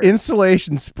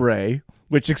insulation spray,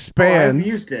 which expands.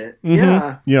 I've used it.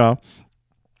 Mm-hmm, yeah.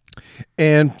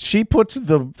 And she puts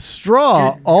the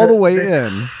straw all the way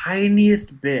in.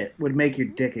 Tiniest bit would make your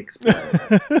dick explode.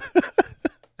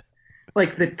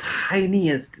 Like the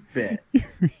tiniest bit.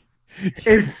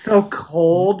 It's so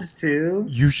cold too.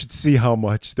 You should see how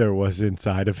much there was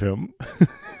inside of him.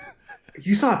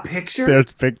 You saw a picture?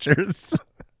 There's pictures.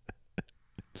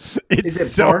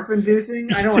 Is it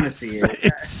barf-inducing? I don't want to see it.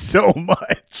 It's so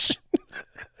much.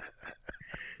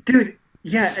 Dude,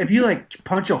 yeah, if you like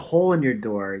punch a hole in your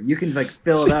door, you can like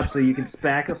fill it up so you can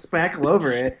spackle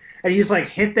over it, and you just like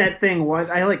hit that thing once.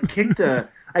 I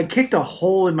kicked a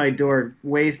hole in my door,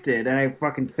 wasted, and I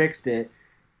fucking fixed it.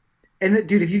 And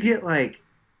dude, if you get like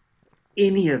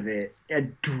any of it, a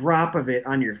drop of it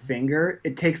on your finger,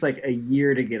 it takes like a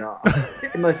year to get off,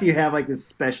 unless you have like this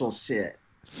special shit.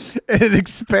 And it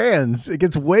expands. It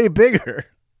gets way bigger.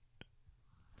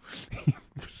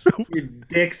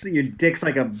 Your dick's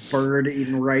like a bird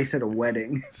eating rice at a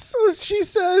wedding. So she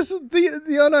says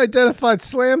the unidentified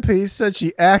slam piece said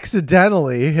she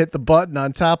accidentally hit the button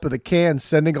on top of the can,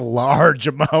 sending a large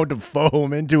amount of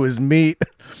foam into his meat,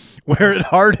 where it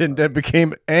hardened and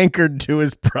became anchored to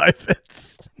his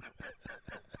privates.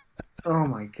 Oh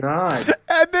my God.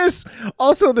 And this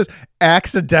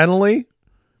accidentally,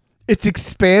 it's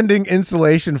expanding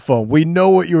insulation foam. We know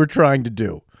what you were trying to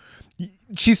do.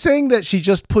 She's saying that she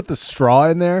just put the straw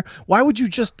in there. Why would you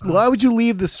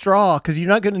leave the straw? Because you're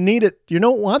not going to need it. You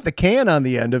don't want the can on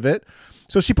the end of it.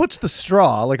 So she puts the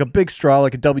straw, like a big straw,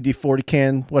 like a WD-40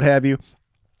 can, what have you.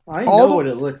 I know what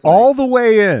it looks like. All the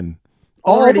way in.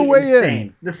 Already all the way insane.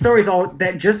 In. The story's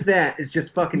that is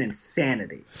just fucking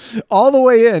insanity. All the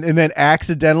way in, and then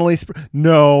accidentally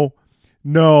No,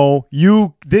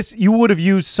 you would have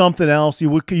used something else.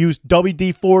 You would use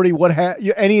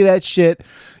WD-40, any of that shit.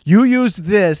 You used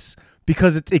this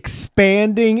because it's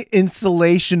expanding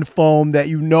insulation foam that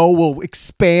you know will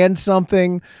expand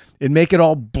something and make it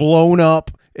all blown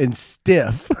up and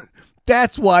stiff.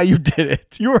 That's why you did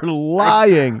it. You were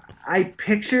lying. I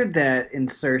pictured that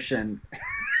insertion.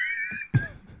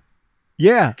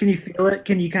 Yeah. Can you feel it?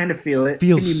 Can you kind of feel it?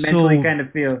 Feels Can you mentally kind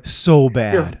of feel so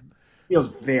bad.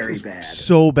 Feels very bad.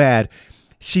 So bad.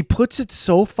 She puts it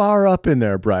so far up in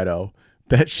there, Brido,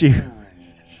 that she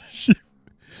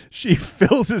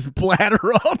fills his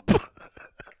bladder up.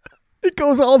 It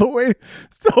goes all the way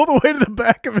to the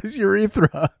back of his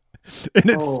urethra, and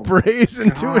it sprays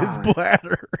into his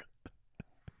bladder.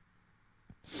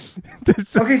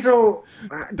 Okay, so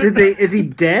did they? Is he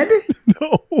dead?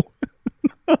 No.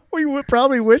 He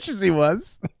probably wishes he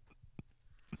was.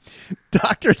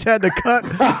 Doctors had to cut.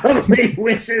 Probably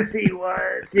wishes he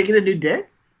was. Did he get a new dick?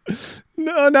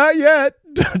 No, not yet.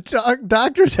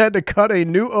 Doctors had to cut a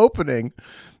new opening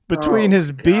between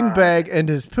his beanbag and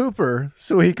his pooper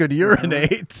so he could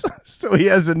urinate. So he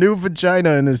has a new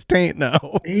vagina in his taint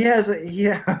now. He has a,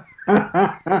 yeah. That's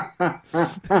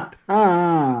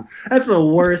the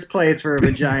worst place for a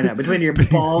vagina, between your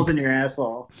balls and your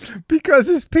asshole. Because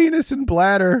his penis and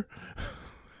bladder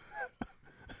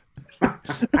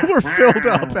were filled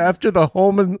up after the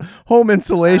home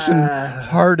insulation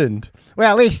hardened. Well,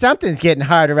 at least something's getting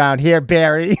hard around here,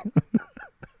 Barry.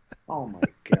 Oh my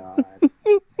God.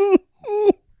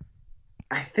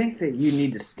 I think that you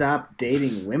need to stop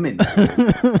dating women.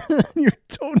 You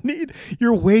don't need.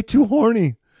 You're way too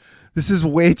horny. This is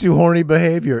way too horny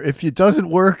behavior. If it doesn't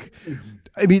work,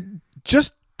 I mean,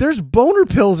 there's boner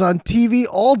pills on TV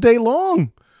all day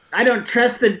long. I don't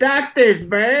trust the doctors,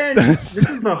 man. This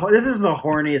is the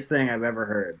horniest thing I've ever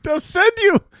heard. They'll send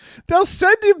you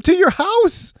to your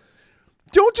house.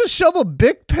 Don't just shove a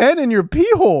big pen in your pee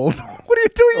hole. What are you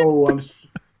doing? Oh,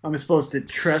 I'm supposed to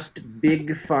trust Big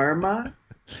Pharma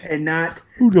and not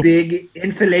big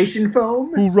insulation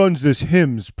foam? Who runs this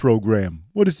HIMS program?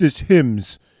 What is this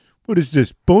HIMS? What is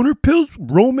this? Boner pills?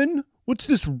 Roman? What's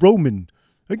this Roman?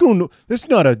 I don't know. That's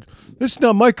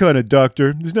not my kind of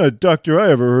doctor. That's not a doctor I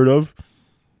ever heard of.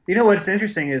 You know what's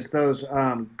interesting is those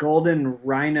golden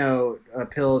rhino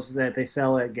pills that they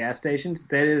sell at gas stations.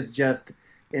 That is just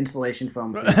insulation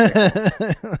foam.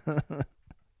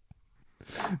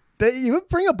 You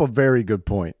bring up a very good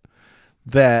point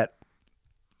that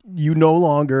you no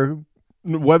longer,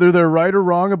 whether they're right or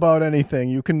wrong about anything,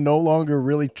 you can no longer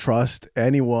really trust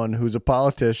anyone who's a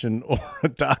politician or a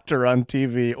doctor on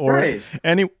TV or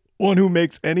anyone who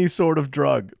makes any sort of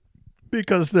drug,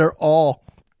 because they're all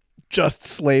just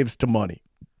slaves to money.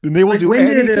 And they will do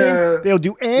anything. They'll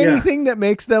do anything that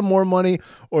makes them more money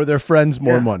or their friends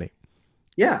more money.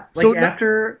 Yeah.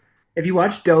 If you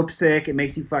watch Dope Sick, it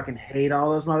makes you fucking hate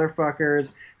all those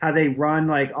motherfuckers. How they run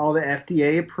like all the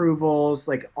FDA approvals,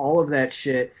 like all of that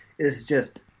shit is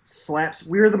just slaps.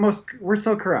 We're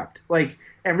so corrupt. Like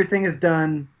everything is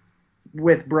done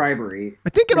with bribery. I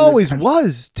think it always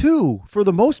was too, for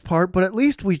the most part, but at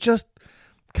least we just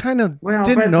kind of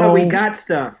didn't know. But we got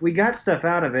stuff. We got stuff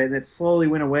out of it, and it slowly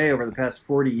went away over the past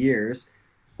 40 years.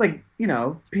 Like, you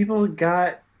know,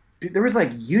 there was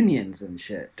like unions and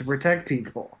shit to protect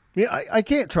people. Yeah, I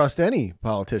can't trust any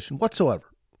politician whatsoever.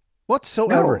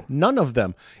 No. None of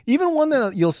them. Even one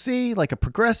that you'll see like a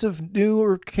progressive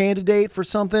newer candidate for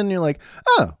something, and you're like,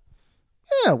 oh,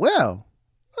 yeah, well,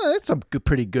 that's some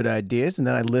pretty good ideas. And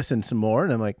then I listen some more,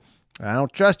 and I'm like, I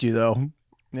don't trust you though.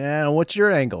 Yeah, what's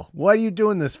your angle? What are you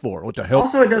doing this for? What the hell?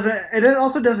 Also, it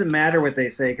also doesn't matter what they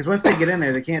say, because once they get in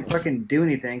there, they can't fucking do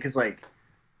anything. Because like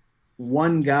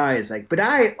one guy is like, but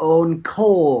I own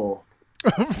coal.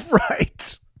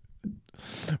 Right.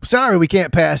 Sorry, we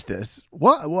can't pass this.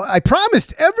 What? Well, I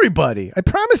promised everybody. I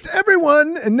promised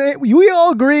everyone, and we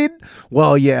all agreed.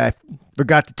 Well, yeah, I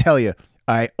forgot to tell you,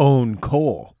 I own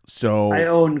coal. So I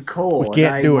own coal. We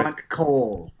can't do it. I want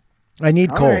coal. I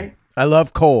need coal. Right. I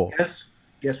love coal.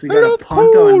 Guess we got a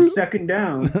punt on second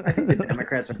down. I think the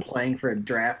Democrats are playing for a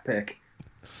draft pick.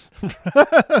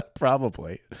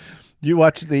 Probably. You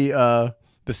watch the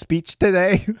speech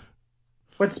today?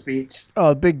 What speech?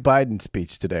 Oh, big Biden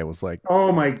speech today was like,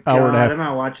 oh my God, I'm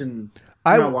not watching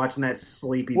that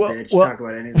sleepy bitch talk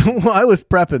about anything. Well, I was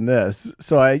prepping this,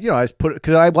 so I put it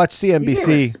because I watched CNBC. You gave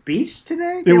a speech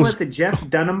today? They let the Jeff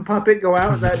Dunham puppet go out.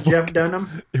 Was that Jeff Dunham?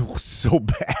 It was so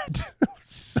bad.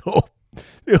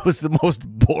 It was the most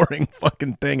boring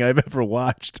fucking thing I've ever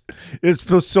watched.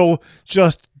 It was so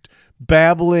just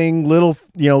babbling little,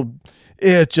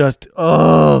 it just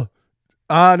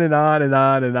on and on and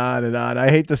on and on and on. I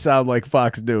hate to sound like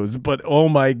Fox News, but oh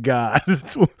my God.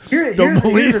 The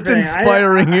least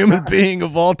inspiring human being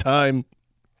of all time.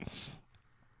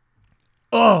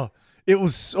 Oh, it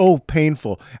was so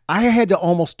painful. I had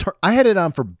to I had it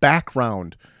on for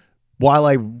background while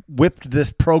I whipped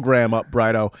this program up,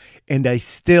 Brido, and I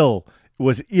still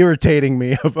was irritating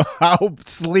me of how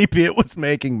sleepy it was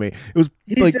making me. It was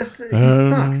he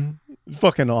sucks.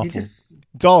 Fucking awful.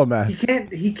 It's all a mess.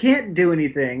 He can't do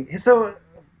anything. So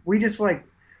we just like,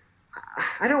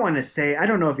 I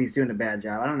don't know if he's doing a bad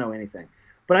job. I don't know anything,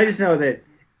 but I just know that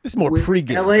this is more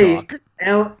pregame talk.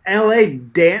 LA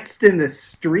danced in the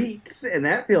streets, and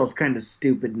that feels kind of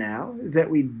stupid now. Is that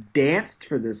we danced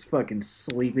for this fucking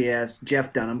sleepy ass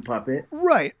Jeff Dunham puppet?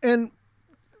 Right. And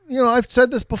I've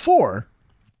said this before.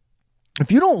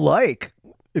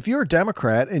 if you're a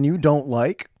Democrat and you don't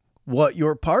like what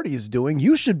your party is doing,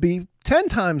 you should be 10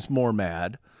 times more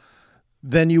mad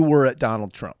than you were at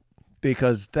Donald Trump,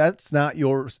 because that's not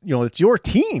it's your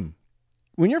team.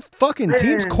 When your fucking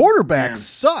team's quarterback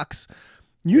sucks,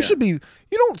 you should be, you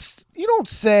don't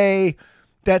say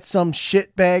that some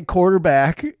shitbag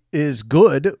quarterback is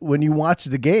good when you watch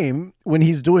the game, when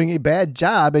he's doing a bad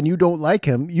job and you don't like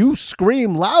him. You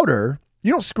scream louder.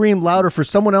 You don't scream louder for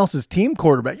someone else's team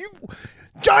quarterback.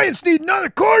 Giants need another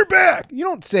quarterback. You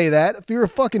don't say that. If you're a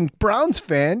fucking Browns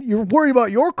fan, you're worried about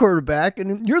your quarterback,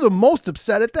 and you're the most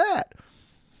upset at that.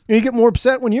 And you get more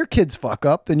upset when your kids fuck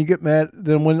up than you get mad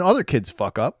than when other kids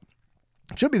fuck up.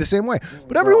 It should be the same way.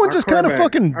 But everyone just kind of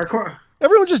fucking...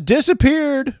 Everyone just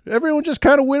disappeared. Everyone just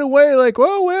kind of went away like,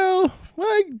 well,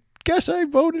 I guess I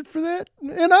voted for that.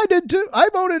 And I did too. I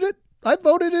voted him in. I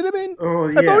voted him in.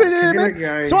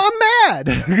 So I'm mad.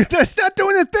 That's not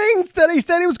doing the things that he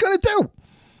said he was going to do.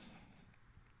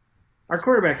 Our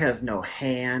quarterback has no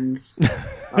hands.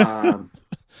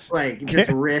 Just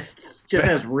wrists. Just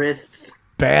has wrists.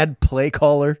 Bad play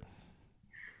caller.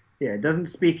 Yeah, doesn't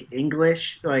speak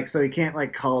English, so he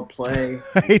can't call a play.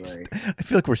 I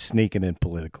feel like we're sneaking in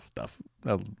political stuff.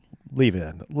 I'll leave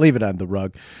it on the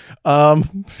rug.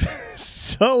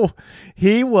 So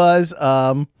he was.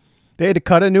 They had to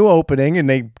cut a new opening, and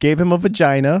they gave him a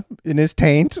vagina in his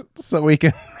taint, so he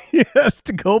has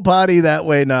to go potty that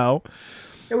way now.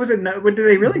 Did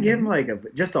they really give him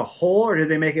just a hole, or did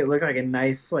they make it look like a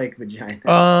nice vagina?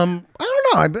 I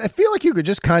don't know. I feel like you could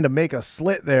just kind of make a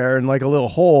slit there and a little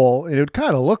hole, and it would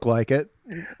kind of look like it.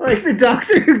 Like the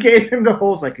doctor who gave him the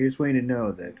hole's I just want you to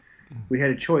know that we had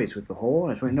a choice with the hole,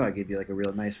 and I just want you to know I gave you a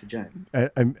real nice vagina.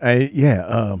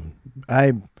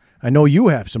 I know you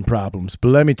have some problems, but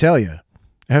let me tell you,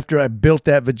 after I built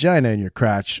that vagina in your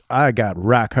crotch, I got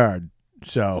rock hard.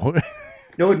 So.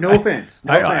 No offense.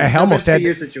 I almost had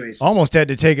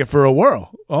to take it for a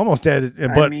whirl. Almost had it,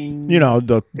 but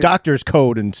the doctor's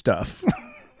code and stuff.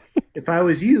 If I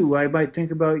was you, I might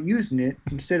think about using it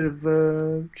instead of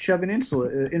shoving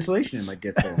insulation in my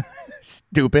dick hole.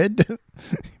 Stupid.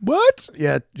 What?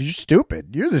 Yeah, you're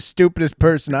stupid. You're the stupidest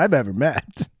person I've ever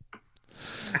met.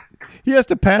 He has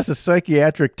to pass a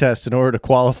psychiatric test in order to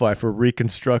qualify for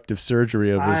reconstructive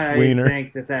surgery of his wiener. I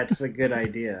think that's a good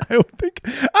idea. I'm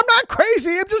not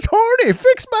crazy. I'm just horny.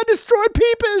 Fix my destroyed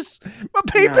peepus. My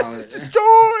peepus is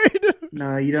destroyed.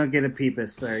 No, you don't get a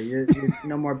peepus, sir.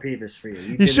 No more peepus for you.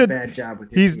 You did a bad job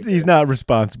with your peepus. He's not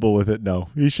responsible with it, no.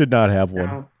 He should not have one.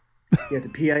 No. You have to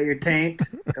pee out your taint.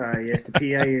 You have to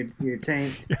pee out your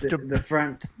taint. The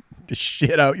front. To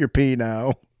shit out your pee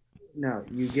now. No,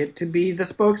 you get to be the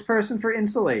spokesperson for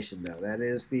insulation, though. That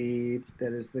is the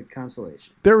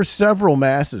consolation. There were several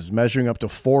masses measuring up to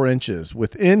 4 inches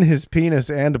within his penis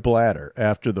and bladder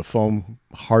after the foam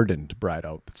hardened right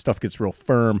out. That stuff gets real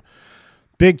firm.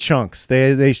 Big chunks.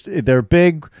 They're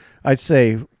big. I'd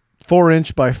say 4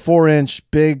 inch by 4 inch,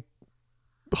 big,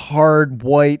 hard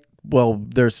white. Well,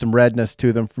 there's some redness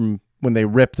to them from when they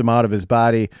ripped him out of his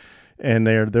body. And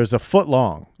there's a foot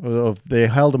long. They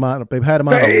held him out. They've had him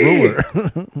on a ruler.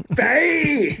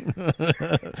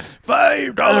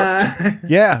 $5.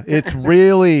 Yeah, it's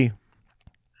really.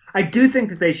 I do think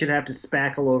that they should have to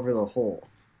spackle over the hole.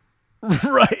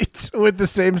 Right, with the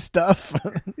same stuff.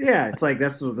 Yeah, it's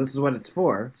this is what it's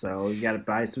for. So you got to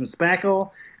buy some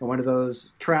spackle and one of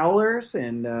those trowelers,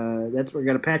 and that's where we're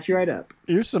gonna patch you right up.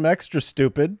 Here's some extra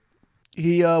stupid.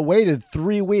 He waited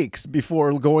 3 weeks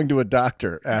before going to a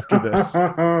doctor after this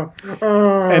and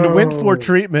went for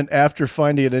treatment after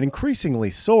finding it increasingly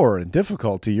sore and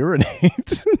difficult to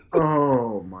urinate.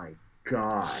 Oh, my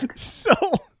God. So...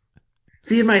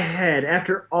 See, in my head,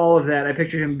 after all of that, I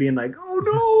picture him being like, oh,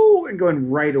 no, and going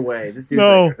right away. This dude's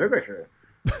I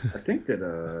think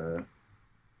that,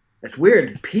 it's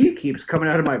weird. Pee keeps coming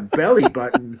out of my belly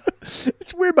button.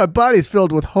 It's weird. My body's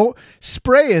filled with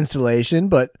spray insulation,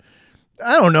 but...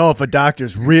 I don't know if a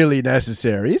doctor's really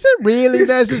necessary. Is it really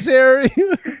necessary?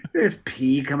 There's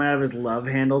pee coming out of his love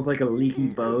handles like a leaky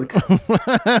boat. Look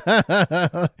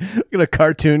at a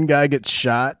cartoon guy get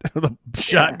shot with a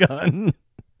shotgun.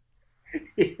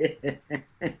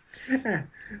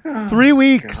 3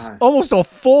 weeks, God. Almost a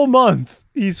full month.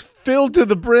 He's filled to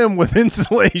the brim with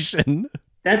insulation.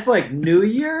 That's like New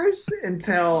Year's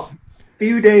until...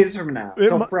 few days from now,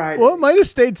 till Friday. Well, it might have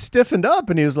stayed stiffened up,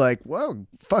 and he was like, well,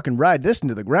 fucking ride this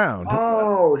into the ground.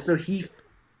 Oh, so he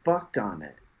fucked on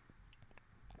it.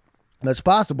 That's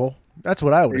possible. That's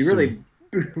what I would assume.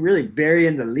 Really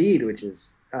burying the lead, which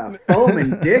is foam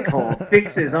and dick hole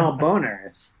fixes all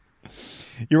boners.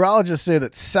 Urologists say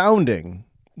that sounding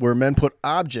where men put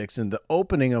objects in the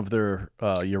opening of their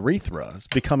urethra is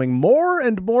becoming more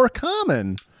and more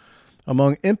common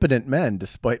among impotent men,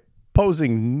 despite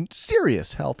posing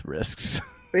serious health risks.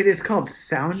 Wait, it's called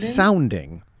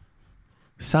sounding?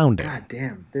 Sounding. God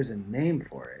damn, there's a name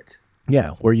for it.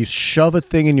 Yeah, where you shove a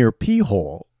thing in your pee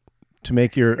hole to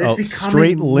make your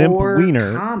straight, limp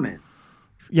wiener. Common.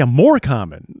 Yeah, more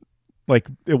common. Like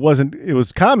it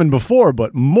was common before,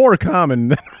 but more common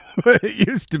than what it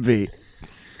used to be.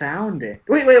 Sounding.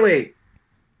 Wait.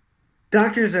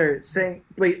 Doctors are saying,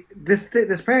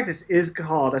 this practice is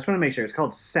called, I just want to make sure, it's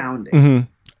called sounding. Mm-hmm.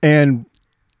 And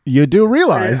you do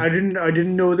realize I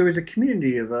didn't know there was a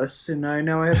community of us, and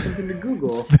now I have something to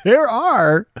Google. There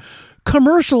are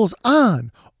commercials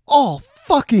on all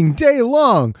fucking day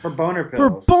long for boner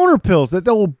pills that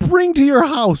they will bring to your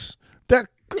house. That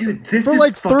dude, this for is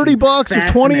like $30 or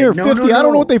 $20 or $50. No. I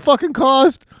don't know what they fucking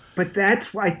cost. But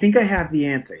that's I think I have the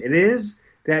answer. It is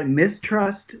that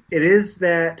mistrust. It is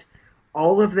that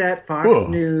all of that Fox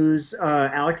News,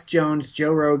 Alex Jones,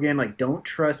 Joe Rogan, like don't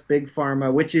trust big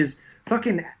pharma, which is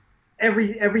fucking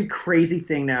every crazy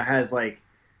thing now has like,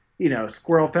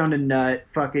 squirrel found a nut.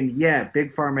 Fucking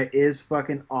big pharma is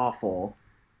fucking awful.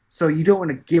 So you don't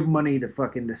want to give money to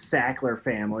fucking the Sackler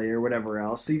family or whatever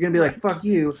else. So you're going to be like, fuck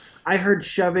you. I heard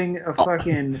shoving a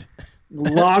fucking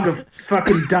log of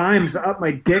fucking dimes up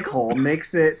my dick hole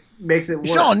makes it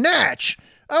worse. Sean Natch,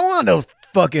 I want no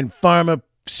fucking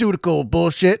pharmaceutical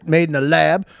bullshit made in a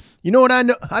lab. You know what I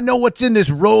know? I know what's in this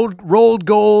rolled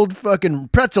gold fucking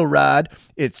pretzel rod.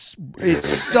 It's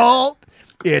salt,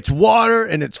 it's water,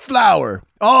 and it's flour.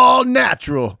 All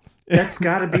natural. That's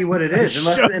got to be what it is.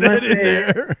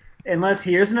 Unless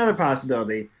here's another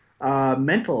possibility: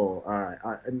 mental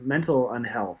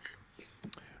unhealth.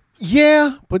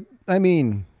 Yeah, but I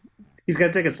mean, he's got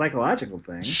to take a psychological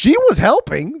thing. She was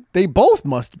helping. They both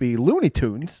must be Looney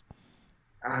Tunes.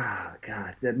 Ah,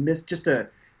 God,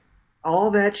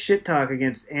 all that shit talk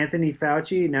against Anthony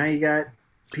Fauci. Now you got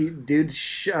dudes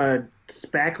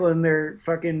spackling their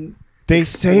fucking. They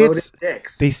say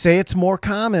dicks. They say it's more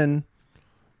common.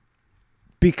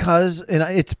 Because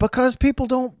people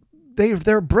don't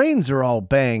their brains are all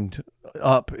banged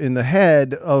up in the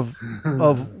head of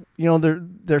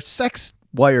their sex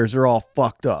wires are all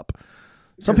fucked up.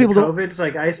 Some people don't. COVID's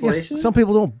like isolation. Some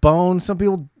people don't bone. Some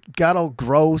people got all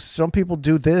gross. Some people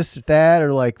do this, that,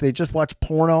 or like they just watch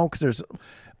porno because there's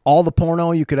all the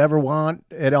porno you could ever want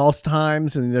at all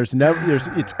times, and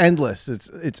it's endless.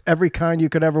 It's every kind you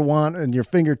could ever want, and your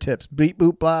fingertips. Beep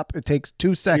boop bop. It takes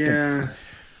 2 seconds.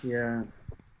 Yeah.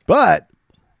 But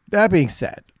that being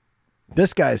said,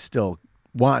 this guy's still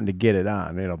wanting to get it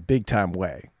on in a big time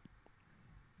way.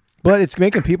 But it's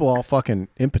making people all fucking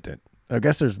impotent. I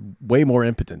guess there's way more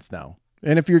impotence now.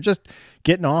 And if you're just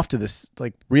getting off to this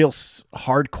like real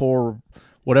hardcore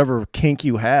whatever kink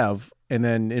you have, and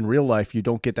then in real life you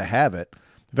don't get to have it,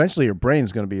 eventually your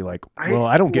brain's going to be like, well,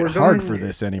 I don't get hard for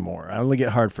this anymore. I only get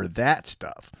hard for that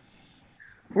stuff.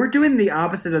 We're doing the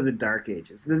opposite of the Dark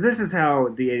Ages. This is how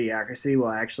the idiocracy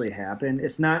will actually happen.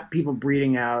 It's not people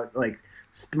breeding out like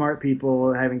smart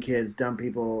people having kids, dumb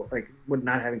people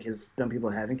not having kids, dumb people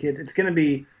having kids. It's going to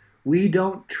be we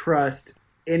don't trust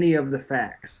any of the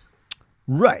facts,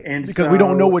 right? And because we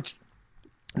don't know which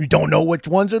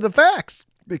ones are the facts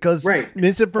because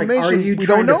misinformation. Like, are you we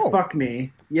trying don't know. To fuck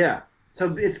me? Yeah.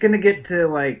 So it's going to get to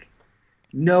like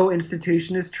no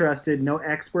institution is trusted, no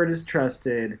expert is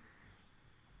trusted.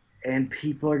 And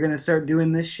people are going to start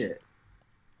doing this shit.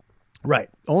 Right.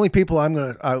 Only people I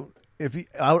want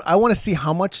to see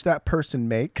how much that person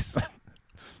makes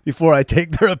before I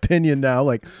take their opinion now.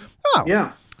 Like,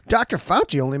 Dr.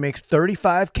 Fauci only makes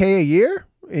 $35,000 a year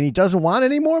and he doesn't want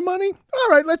any more money. All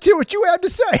right, let's hear what you have to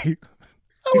say.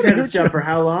 He's had this job for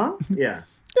how long? Yeah.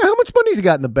 Yeah. How much money's he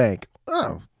got in the bank?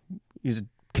 Oh, his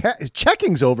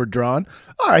checking's overdrawn.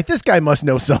 All right. This guy must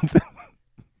know something.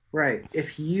 Right.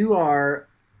 If you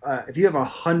have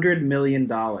 $100 million,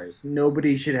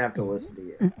 nobody should have to listen to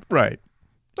you. Right.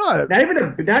 Not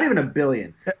even a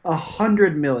billion.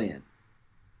 100 million.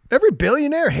 Every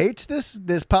billionaire hates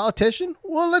this politician.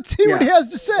 Well, let's hear what he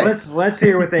has to say. Let's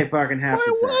hear what they fucking have to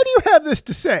say. Why do you have this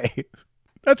to say?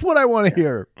 That's what I want to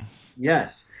hear.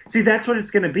 Yes. See, that's what it's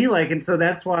going to be like, and so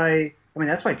that's why.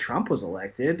 That's why Trump was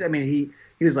elected. I mean, he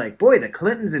was like, boy, the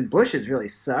Clintons and Bushes really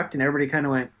sucked, and everybody kind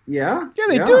of went, yeah,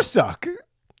 they do suck.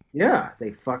 Yeah,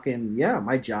 they fucking,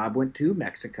 my job went to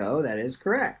Mexico. That is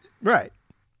correct. Right.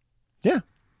 Yeah.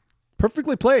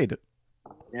 Perfectly played.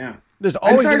 Yeah. There's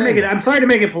always I'm sorry to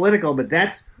make it political, but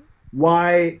that's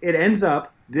why it ends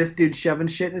up this dude shoving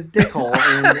shit in his dick hole.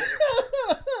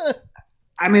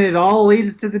 And it all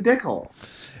leads to the dick hole.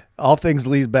 All things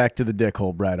lead back to the dick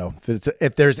hole, Brido.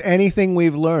 If there's anything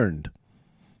we've learned.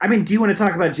 I mean, do you want to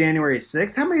talk about January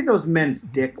 6th? How many of those men's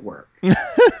dick work?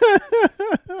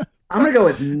 I'm going to go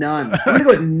with none. I'm going to go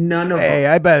with none of them. Hey,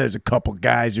 I bet there's a couple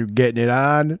guys who are getting it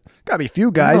on. Got to be a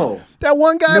few guys. No. That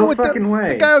one guy No with fucking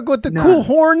way. the guy with the cool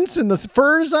horns and the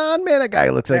furs on, man, that guy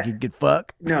looks like he'd get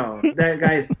fucked. No, that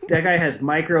guy has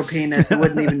micro penis. It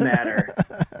wouldn't even matter.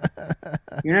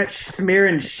 You're not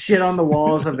smearing shit on the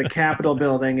walls of the Capitol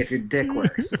building if your dick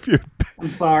works. I'm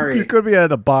sorry. You could be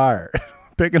at a bar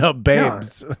picking up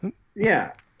babes. No.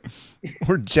 Yeah.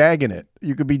 We're jagging it.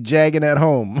 You could be jagging at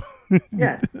home.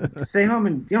 Yeah. Stay home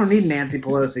and you don't need Nancy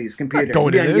Pelosi's computer.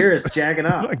 Going You'll to be on this. yours jagging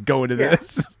I'm up. not going to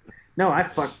this. No, I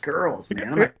fuck girls,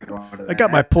 man. I'm not going to that. I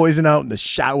got my poison out in the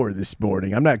shower this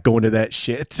morning. I'm not going to that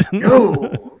shit.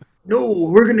 No,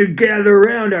 we're gonna gather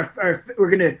around we're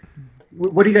gonna.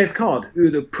 What are you guys called? Ooh,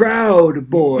 the Proud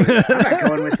Boys.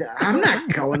 I'm not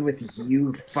going with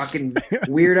you, fucking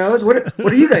weirdos.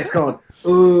 What are you guys called?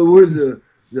 We're the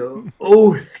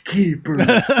Oath Keepers.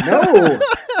 No,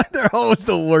 They're always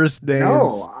the worst names.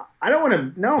 no, I don't want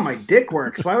to. No, my dick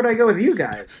works. Why would I go with you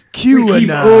guys?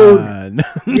 QAnon.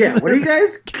 Yeah, what are you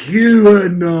guys?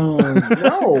 QAnon.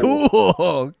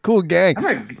 No, Cool gang.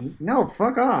 No,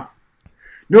 fuck off.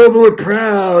 No, but we're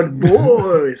Proud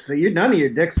Boys. So none of your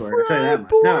dicks work. I'll tell you that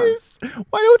much. Boys.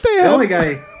 Why don't they No, have?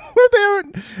 the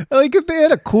only guy. Like if they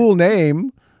had a cool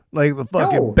name, like the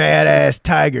fucking No. Badass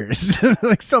Tigers,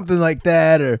 like something like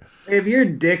that, or If your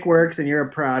dick works and you're a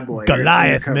Proud Boy,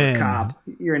 Goliath you're an undercover Man. cop.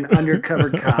 You're an undercover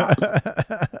cop.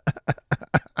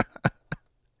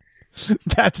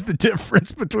 that's the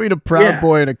difference between a proud Yeah.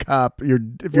 boy and a cop. If your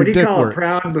What do you dick call works.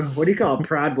 What do you call a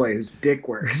Proud Boy whose dick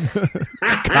works?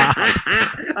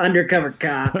 Undercover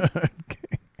cop.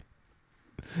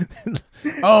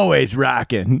 Always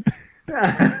rocking.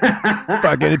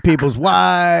 Fucking people's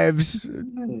wives,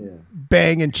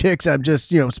 banging chicks I'm just,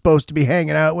 supposed to be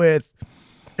hanging out with.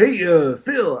 Hey,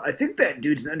 Phil, I think that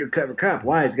dude's an undercover cop.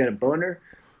 Why? He's got a boner?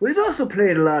 Well, he's also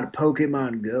playing a lot of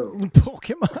Pokemon Go.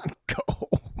 Pokemon Go.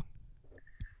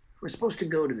 We're supposed to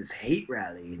go to this hate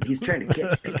rally, and he's trying to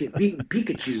catch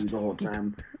Pikachu the whole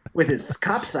time with his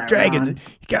cop siren Dragon. on.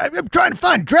 I'm trying to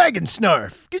find Dragon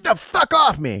Snarf. Get the fuck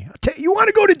off me. You want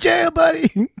to go to jail,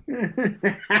 buddy?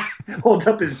 Holds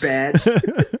up his badge.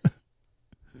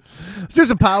 There's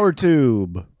a power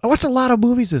tube. I watched a lot of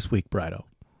movies this week, Brido.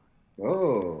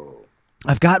 Oh.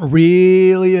 I've gotten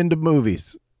really into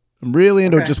movies. I'm really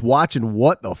into Okay. just watching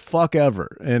what the fuck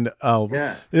ever. And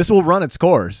Yeah. this will run its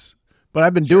course. But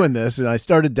I've been doing this, and I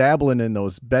started dabbling in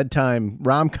those bedtime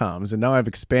rom-coms, and now I've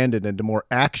expanded into more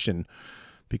action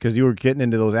because you were getting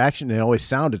into those action, and it always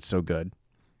sounded so good.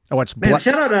 I watched Man,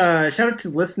 shout out to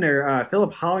listener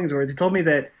Philip Hollingsworth. He told me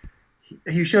that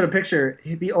he showed a picture.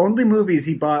 The only movies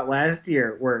he bought last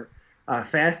year were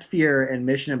Fast Fear and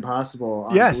Mission Impossible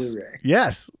on Blu-ray.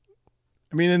 Yes.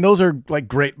 I mean, and those are like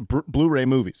great Blu-ray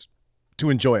movies to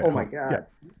enjoy at Oh home. my god.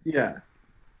 Yeah.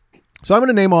 So I'm going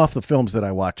to name off the films that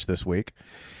I watched this week,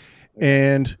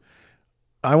 and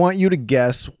I want you to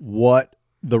guess what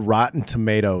the Rotten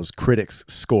Tomatoes critics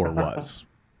score was.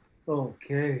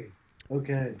 Okay.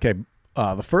 Okay.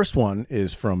 The first one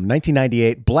is from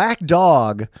 1998, Black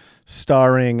Dog,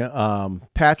 starring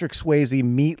Patrick Swayze,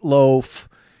 Meatloaf,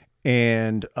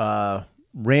 and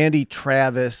Randy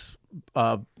Travis.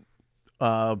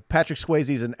 Patrick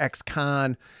Swayze's an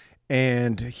ex-con,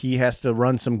 and he has to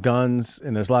run some guns,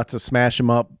 and there's lots of smash 'em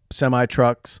up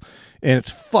semi-trucks, and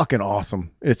it's fucking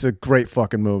awesome. It's a great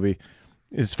fucking movie.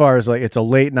 As far as like, it's a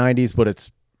late 90s, but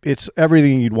it's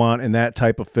everything you'd want in that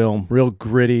type of film. Real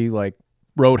gritty, like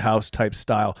Roadhouse type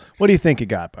style. What do you think it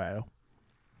got, Bio?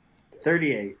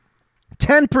 38.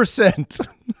 10%.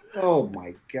 Oh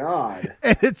my god.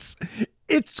 And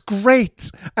it's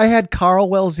great. I had Carl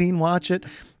Welzine watch it.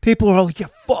 People were like, yeah,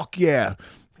 fuck yeah.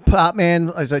 Pop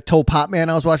Man, as I told Pop Man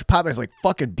I was watching, Pop Man's like,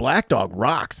 fucking Black Dog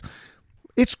rocks.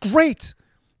 It's great.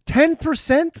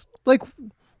 10%? Like,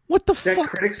 what the That fuck?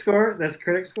 critic score? That's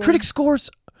critic score? Critic scores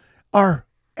are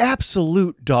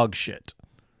absolute dog shit.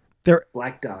 They're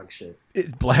Black dog shit.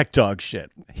 Black Dog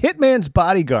shit. Hitman's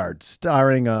Bodyguard,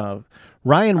 starring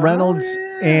Ryan Reynolds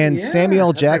and Samuel L.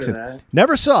 I've heard of Jackson. that.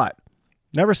 Never saw it.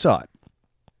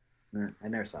 No, I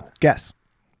never saw it. Guess.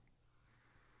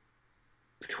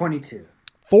 22.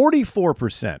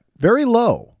 44%. Very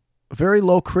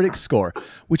low critic score,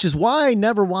 which is why I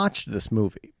never watched this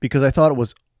movie, because I thought it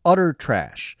was utter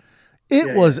trash.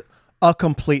 It was a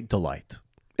complete delight.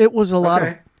 It was a lot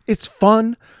of, it's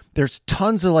fun. There's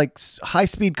tons of like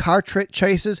high-speed car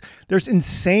chases. There's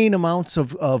insane amounts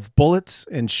of bullets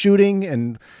and shooting,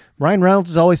 and Ryan Reynolds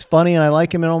is always funny, and I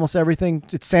like him in almost everything.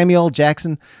 It's Samuel L.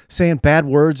 Jackson saying bad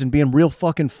words and being real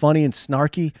fucking funny and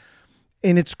snarky,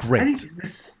 and it's great. I think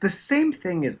the same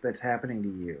thing that's happening to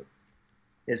you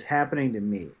is happening to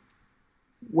me,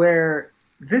 where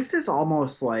this is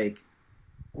almost like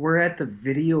we're at the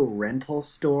video rental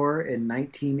store in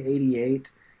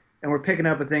 1988, and we're picking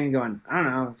up a thing and going, I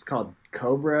don't know, it's called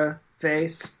Cobra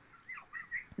Face.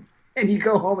 And you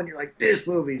go home and you're like, this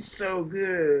movie's so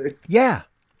good. Yeah.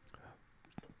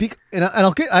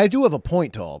 I do have a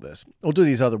point to all this. We'll do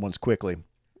these other ones quickly.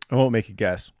 I won't make a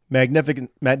guess.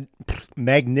 Magnificent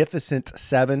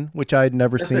Seven, which I had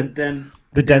never seen.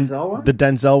 The Denzel one? The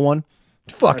Denzel one.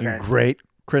 Fucking great.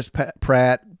 Chris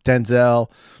Pratt, Denzel.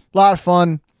 A lot of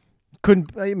fun.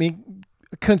 Couldn't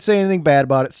say anything bad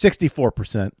about it.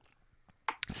 64%.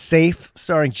 Safe,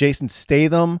 starring Jason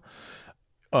Statham.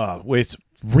 It's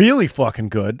really fucking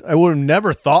good. I would have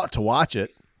never thought to watch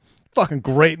it. Fucking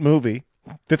great movie.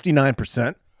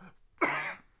 59%.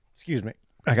 Excuse me.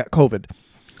 I got COVID.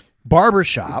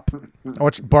 Barbershop. I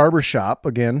watched Barbershop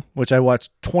again, which I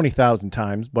watched 20,000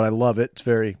 times, but I love it. It's a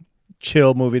very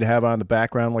chill movie to have on in the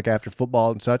background, like after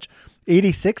football and such.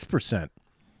 86%.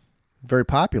 Very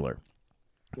popular.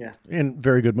 Yeah. And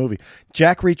very good movie.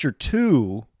 Jack Reacher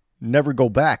 2, Never Go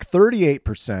Back.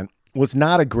 38%. Was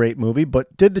not a great movie,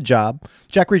 but did the job.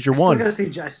 Jack Reacher 1. I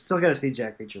still got to see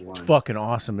Jack Reacher 1. It's fucking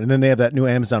awesome. And then they have that new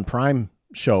Amazon Prime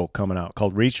show coming out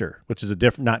called Reacher, which is a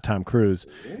different, not Tom Cruise.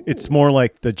 Ooh. It's more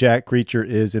like the Jack Reacher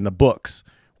is in the books,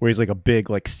 where he's like a big,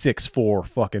 like 6'4",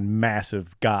 fucking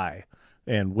massive guy.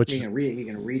 And which he can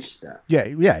reach stuff.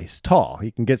 Yeah, he's tall.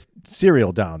 He can get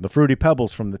cereal down, the Fruity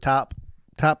Pebbles from the top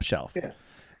shelf. Yeah.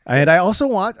 And I also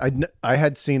watched, I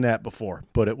had seen that before,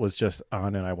 but it was just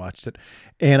on and I watched it.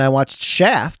 And I watched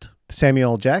Shaft,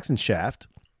 Samuel L. Jackson Shaft,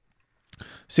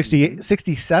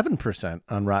 67%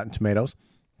 on Rotten Tomatoes.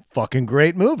 Fucking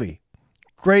great movie.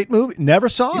 Great movie. Never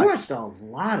saw it. You watched a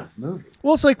lot of movies.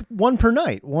 Well, it's like one per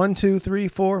night. 1, 2, 3,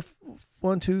 4,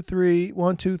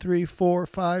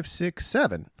 5, 6,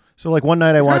 7. So like one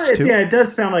night I watched 2. Yeah, it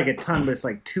does sound like a ton, but it's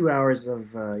like 2 hours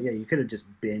of, you could have just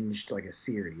binged like a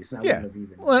series. Well,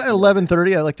 at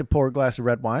 11:30, I like to pour a glass of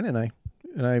red wine and I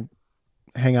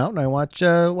hang out and I watch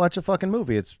a fucking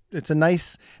movie. It's a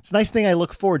nice thing I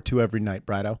look forward to every night,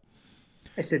 Brido.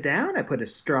 I sit down, I put a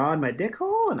straw in my dick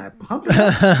hole, and I pump it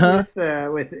up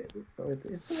with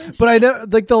insulation. But I know,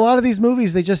 like a lot of these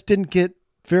movies, they just didn't get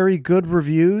very good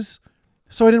reviews,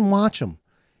 so I didn't watch them.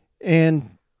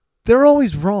 And they're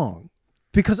always wrong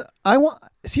because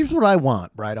here's what I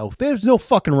want, Brido. There's no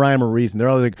fucking rhyme or reason. They're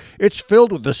always like, it's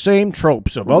filled with the same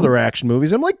tropes of other action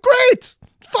movies. I'm like, great, it's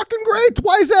fucking great.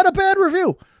 Why is that a bad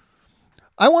review?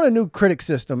 I want a new critic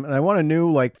system, and I want a new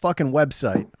like fucking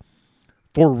website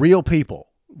for real people,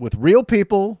 with real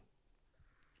people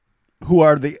who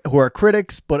are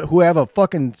critics, but who have a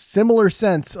fucking similar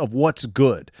sense of what's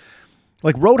good.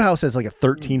 Like Roadhouse has like a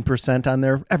 13% on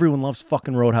there. Everyone loves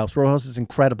fucking Roadhouse. Roadhouse is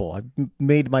incredible. I've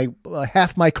made my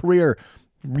half my career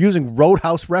using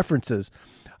Roadhouse references.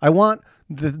 I want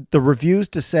the reviews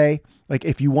to say, like,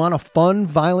 if you want a fun,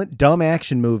 violent, dumb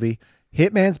action movie,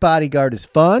 Hitman's Bodyguard is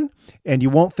fun and you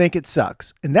won't think it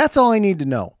sucks. And that's all I need to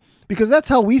know, because that's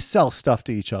how we sell stuff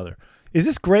to each other. Is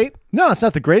this great? No, it's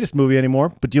not the greatest movie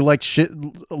anymore, but do you like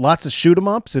lots of shoot 'em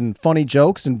ups and funny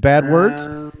jokes and bad words?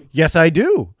 Yes, I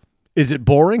do. Is it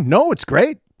boring? No, it's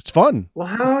great. It's fun. Well,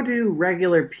 how do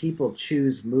regular people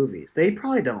choose movies? They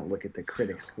probably don't look at the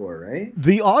critic score, right?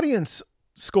 The audience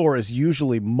score is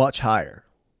usually much higher.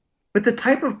 But the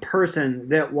type of person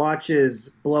that watches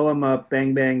blow 'em up,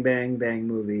 bang, bang, bang, bang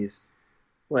movies,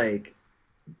 like,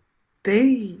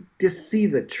 they just see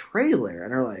the trailer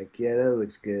and are like, yeah, that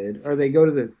looks good. Or they go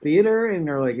to the theater and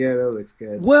they're like, yeah, that looks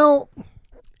good. Well,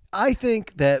 I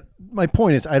think that my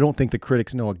point is I don't think the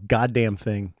critics know a goddamn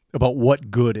thing about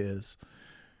what good is.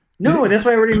 No, and that's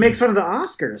why everybody makes fun of the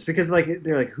Oscars, because like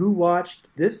they're like, who watched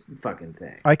this fucking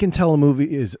thing? I can tell a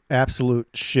movie is absolute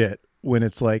shit when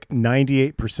it's like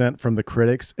 98% from the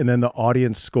critics and then the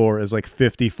audience score is like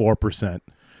 54%.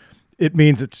 It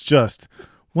means it's just,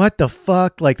 what the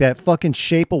fuck? Like that fucking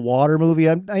Shape of Water movie.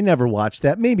 I never watched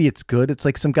that. Maybe it's good. It's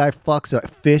like some guy fucks a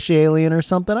fish alien or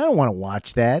something. I don't want to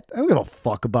watch that. I don't give a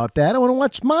fuck about that. I want to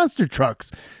watch monster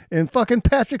trucks and fucking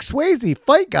Patrick Swayze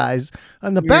fight guys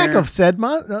on the back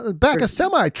of back of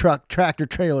semi truck tractor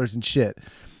trailers and shit.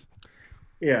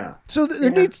 Yeah. So there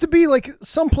needs to be like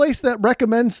some place that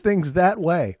recommends things that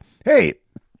way. Hey,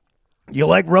 you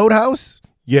like Roadhouse?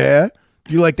 Yeah.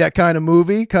 You like that kind of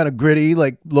movie? Kind of gritty,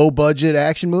 like low budget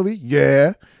action movie?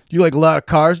 Yeah. You like a lot of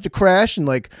cars to crash and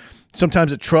like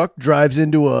sometimes a truck drives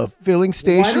into a filling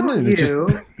station? Why don't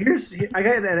and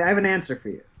I have an answer for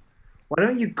you. Why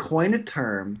don't you coin a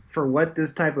term for what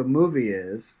this type of movie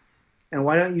is? And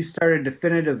why don't you start a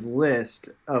definitive list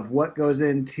of what goes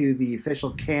into the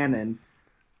official canon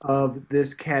of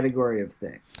this category of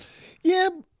thing? Yeah,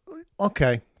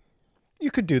 okay.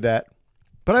 You could do that.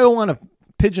 But I don't want to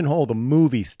pigeonhole the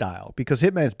movie style because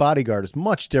Hitman's Bodyguard is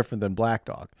much different than Black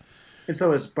Dog. And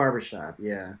so is Barbershop,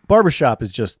 yeah. Barbershop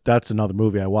is that's another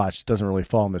movie I watched. It doesn't really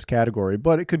fall in this category,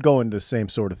 but it could go into the same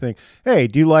sort of thing. Hey,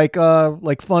 do you like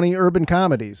funny urban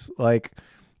comedies? Like,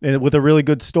 and with a really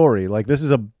good story. Like, this is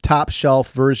a top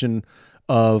shelf version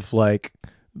of like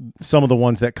some of the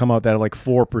ones that come out that are like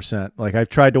 4%. Like, I've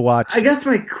tried to watch. I guess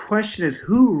my question is,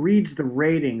 who reads the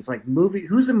ratings? Like,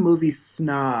 who's a movie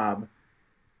snob?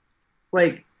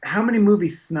 Like, how many movie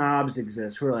snobs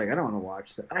exist who are like, I don't want to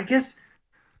watch that? I guess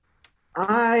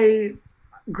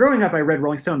growing up, I read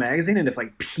Rolling Stone magazine, and if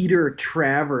like Peter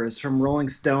Travers from Rolling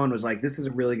Stone was like, this is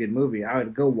a really good movie, I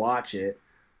would go watch it,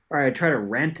 or I'd try to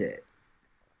rent it.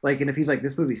 Like, and if he's like,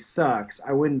 this movie sucks,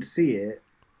 I wouldn't see it.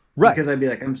 Right. Because I'd be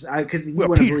like, because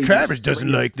Peter Travers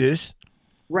doesn't like this.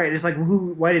 Right. It's like,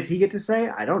 why does he get to say?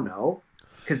 I don't know.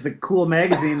 Because the cool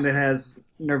magazine that has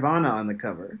Nirvana on the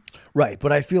cover. Right.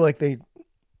 But I feel like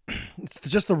it's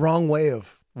just the wrong way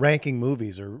of ranking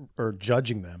movies or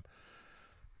judging them.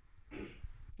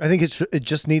 I think it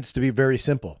just needs to be very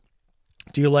simple.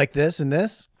 Do you like this and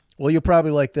this? Well, you'll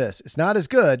probably like this. It's not as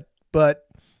good, but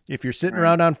if you're sitting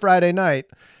around on Friday night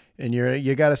and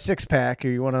you got a 6-pack or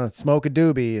you want to smoke a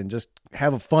doobie and just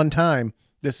have a fun time,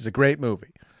 this is a great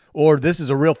movie. Or this is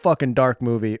a real fucking dark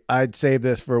movie. I'd save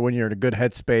this for when you're in a good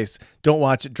headspace. Don't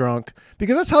watch it drunk,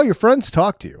 because that's how your friends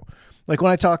talk to you. Like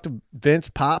when I talk to Vince,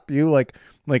 Pop, you like,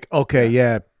 okay,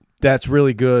 yeah, that's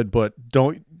really good, but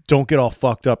don't get all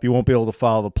fucked up. You won't be able to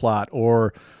follow the plot.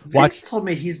 Or Vince told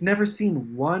me he's never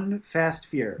seen one Fast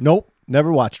Fear. Nope,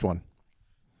 never watched one.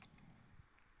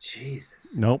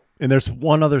 Jesus. Nope. And there's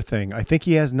one other thing. I think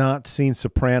he has not seen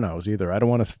Sopranos either. I don't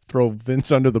want to throw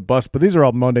Vince under the bus, but these are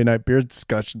all Monday Night Beer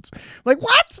discussions. Like,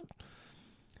 what?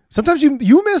 Sometimes you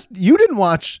didn't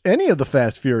watch any of the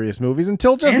Fast Furious movies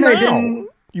until just now.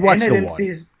 You watched the one.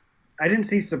 I didn't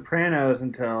see Sopranos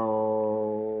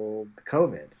until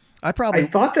COVID. I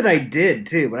thought that I did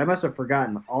too, but I must have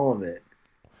forgotten all of it.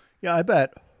 Yeah, I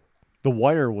bet. The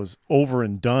Wire was over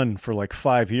and done for like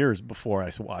 5 years before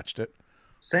I watched it.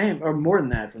 Same, or more than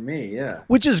that for me, yeah.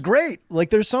 Which is great. Like,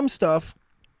 there's some stuff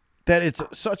that it's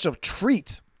such a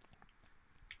treat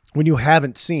when you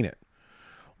haven't seen it.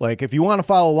 Like, if you want to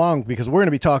follow along, because we're going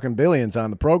to be talking Billions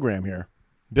on the program here.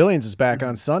 Billions is back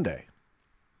on Sunday.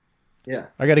 Yeah.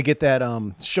 I got to get that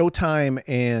Showtime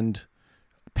and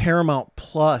Paramount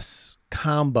Plus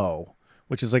combo,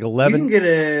 which is like 11. You can get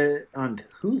it on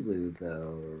Hulu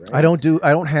though, right? I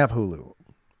don't have Hulu.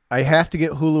 I have to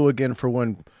get Hulu again for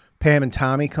when Pam and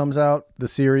Tommy comes out, the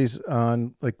series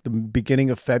on like the beginning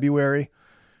of February,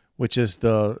 which is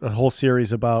the whole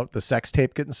series about the sex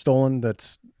tape getting stolen.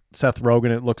 That's Seth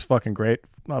Rogen. It looks fucking great.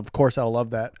 Of course, I'll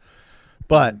love that.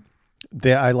 But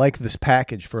I like this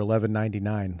package for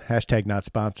 $11.99. # not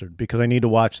sponsored, because I need to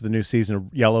watch the new season of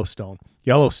Yellowstone.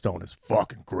 Yellowstone is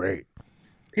fucking great.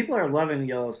 People are loving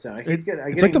Yellowstone. I get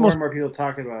like more and more people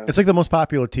talking about it. It's like the most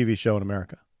popular TV show in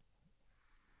America,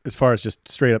 as far as just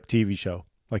straight up TV show.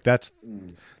 Like that's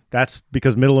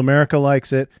because middle America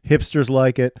likes it. Hipsters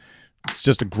like it. It's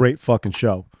just a great fucking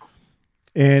show.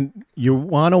 And you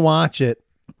want to watch it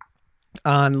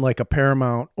on like a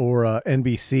Paramount or a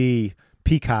NBC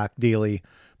Peacock dealie,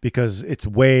 because it's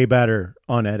way better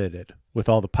unedited with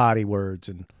all the potty words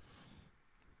and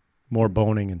more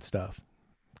boning and stuff.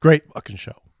 Great fucking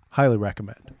show. Highly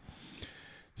recommend.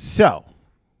 So,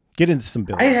 get into some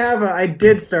Billions. I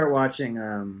did start watching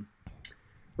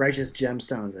Righteous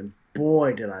Gemstones, and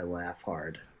boy, did I laugh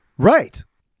hard. Right.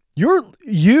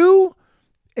 You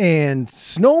and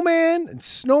Snowman and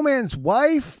Snowman's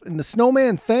wife and the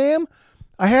Snowman fam,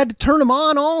 I had to turn them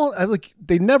on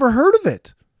they'd never heard of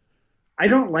it. I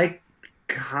don't like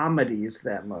comedies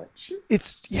that much.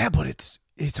 But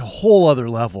it's a whole other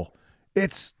level.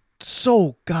 It's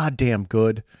so goddamn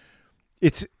good.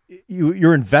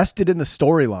 You're invested in the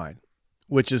storyline,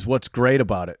 which is what's great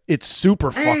about it. It's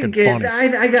super fucking funny.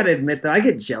 I gotta admit, though, I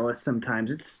get jealous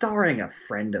sometimes. It's starring a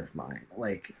friend of mine.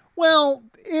 Well,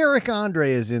 Eric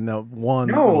Andre is in the one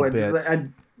little bit.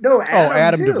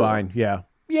 Adam Devine, yeah.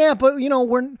 Yeah, but,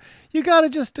 you got to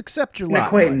just accept your lot. An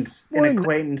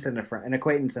acquaintance and a friend.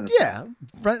 Yeah,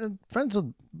 friends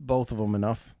with both of them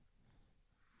enough.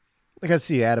 I got to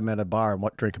see Adam at a bar and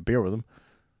drink a beer with him.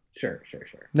 Sure.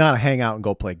 Not a hang out and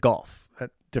go play golf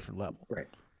at different level. Right.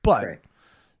 But Right.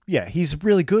 yeah, he's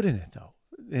really good in it though.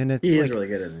 And it's He is really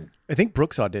good in it. I think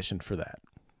Brooks auditioned for that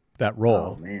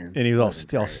role. Oh, man. And he was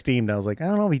That all great. steamed. I was like, I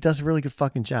don't know, he does a really good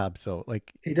fucking job. So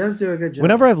like He does do a good job.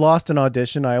 whenever I've lost an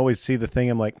audition, I always see the thing.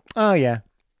 I'm like, oh yeah,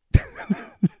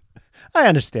 I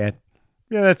understand.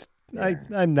 Yeah,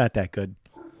 I'm not that good.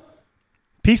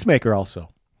 Peacemaker also.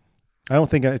 I don't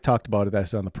think I talked about it.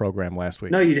 That's on the program last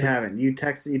week. No, you haven't. You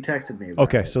texted me. About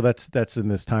Okay, it. so that's in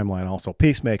this timeline also.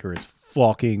 Peacemaker is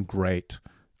fucking great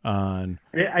on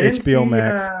I didn't HBO see,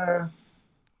 Max.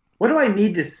 What do I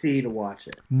need to see to watch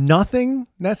it? Nothing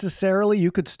necessarily.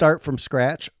 You could start from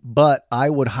scratch, but I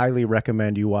would highly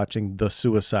recommend you watching The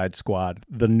Suicide Squad,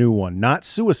 the new one. Not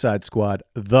Suicide Squad,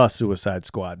 The Suicide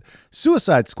Squad.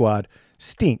 Suicide Squad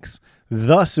stinks.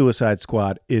 The Suicide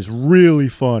Squad is really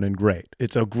fun and great.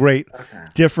 It's a great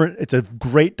it's a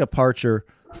great departure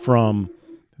from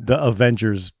the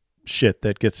Avengers shit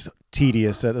that gets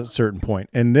tedious at a certain point.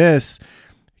 And this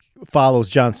follows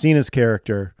John Cena's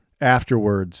character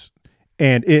afterwards,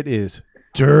 and it is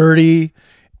dirty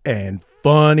and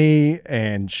funny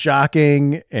and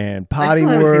shocking and potty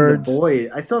words.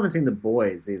 I still haven't seen The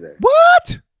Boys either.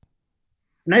 What?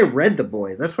 And I read The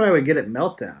Boys. That's what I would get at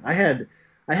Meltdown. I have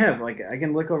I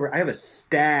can look over. I have a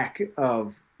stack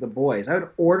of The Boys. I would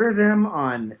order them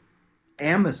on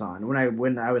Amazon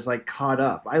when I was like caught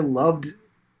up. I loved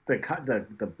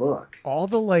the book. All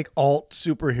the like alt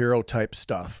superhero type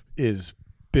stuff is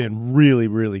been really,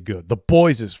 really good. The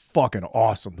Boys is fucking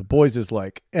awesome. The Boys is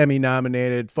like Emmy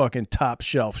nominated, fucking top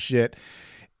shelf shit.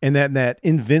 And that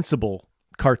Invincible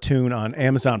cartoon on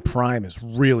Amazon Prime is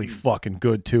really fucking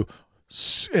good too.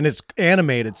 And it's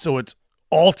animated, so it's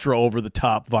ultra over the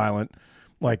top violent,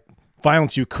 like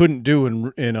violence you couldn't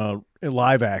do in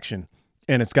live action.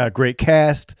 And it's got a great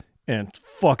cast and it's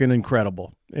fucking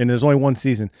incredible. And there's only one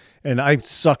season, and I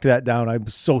sucked that down. I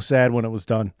was so sad when it was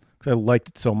done because I liked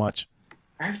it so much.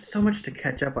 I have so much to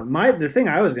catch up on. The thing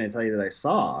I was going to tell you that I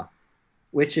saw,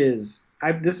 which is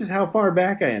this is how far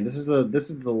back I am. This is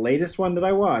the latest one that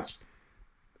I watched.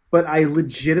 But I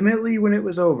legitimately, when it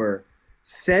was over,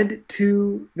 said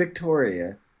to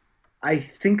Victoria, I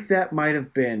think that might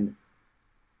have been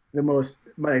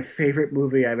my favorite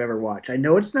movie I've ever watched. I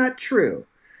know it's not true,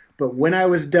 but when I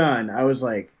was done, I was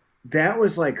like, that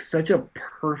was like such a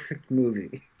perfect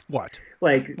movie. What?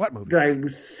 Like what movie? That I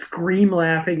was scream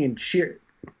laughing and cheer.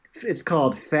 It's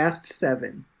called Fast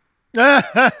 7.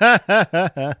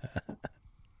 It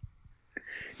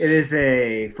is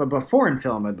a foreign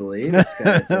film, I believe.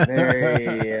 It's a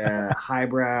very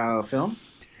highbrow film.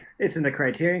 It's in the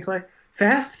Criterion Collection.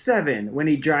 Fast 7, when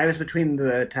he drives between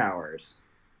the towers,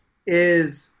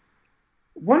 is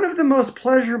one of the most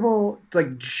pleasurable,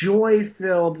 like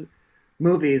joy-filled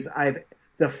movies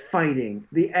the fighting,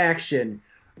 the action.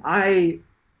 I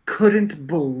couldn't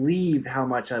believe how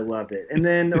much I loved it. And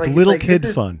then it's little kid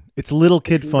fun. It's little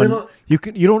kid fun. You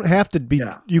don't have to be.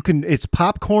 Yeah. You can. It's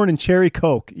popcorn and cherry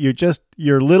Coke.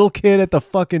 You're little kid at the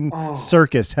fucking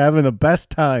circus having the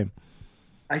best time.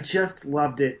 I just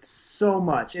loved it so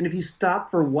much. And if you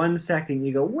stop for 1 second,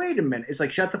 you go, wait a minute. It's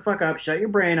like, shut the fuck up. Shut your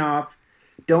brain off.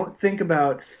 Don't think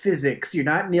about physics. You're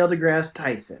not Neil deGrasse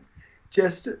Tyson.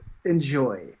 Just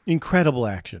enjoy. Incredible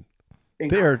action.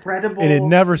 Incredible. And it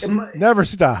never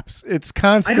stops. It's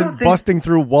constant busting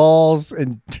through walls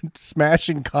and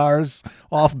smashing cars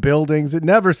off buildings. It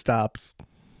never stops.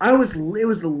 It was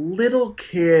a little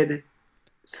kid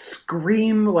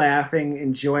scream laughing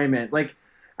enjoyment. Like,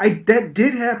 that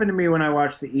did happen to me when I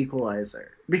watched The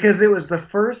Equalizer, because it was the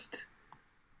first.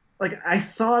 Like, I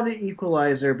saw The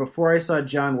Equalizer before I saw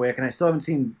John Wick, and I still haven't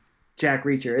seen Jack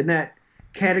Reacher. In that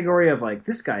category of like,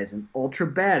 this guy's an ultra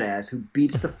badass who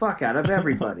beats the fuck out of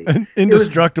everybody. An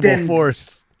indestructible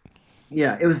force.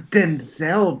 Yeah, it was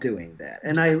Denzel doing that,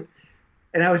 and I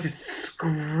was just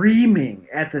screaming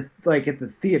at the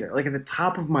theater, like at the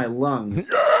top of my lungs.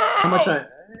 how much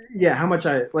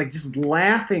I like, just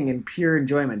laughing in pure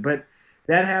enjoyment. But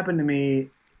that happened to me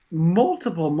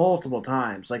multiple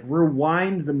times. Like,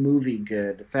 rewind the movie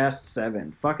good. Fast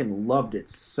 7. Fucking loved it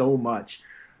so much.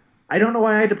 I don't know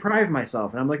why I deprived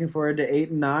myself, and I'm looking forward to 8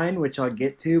 and 9, which I'll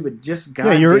get to, but just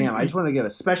goddamn, I just want to give a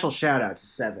special shout out to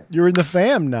 7. You're in the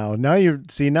fam now. Now you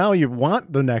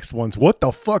want the next ones. What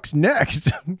the fuck's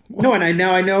next? No, and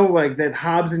I know like that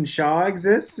Hobbs and Shaw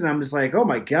exists, and I'm just like, oh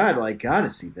my god, well, I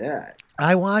gotta see that.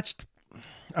 I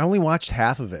only watched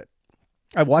half of it.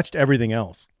 I watched everything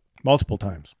else multiple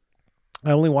times.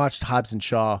 I only watched Hobbs and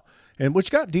Shaw, and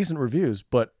which got decent reviews,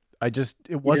 but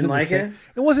it wasn't the same.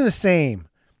 It wasn't the same.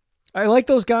 I like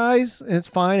those guys, and it's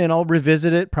fine, and I'll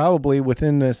revisit it probably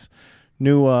within this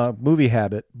new movie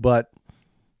habit. But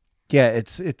yeah,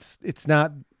 it's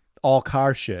not all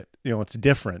car shit. You know, it's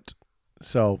different.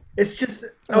 So It's just.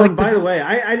 I Oh, like and by the- the way,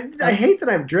 I hate that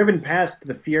I've driven past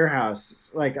the Fear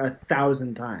House like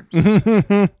 1,000 times.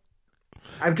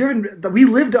 I've driven. We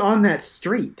lived on that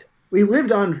street. We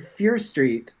lived on Fear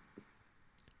Street.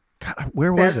 God,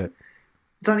 where was Past- it?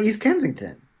 It's on East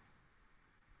Kensington.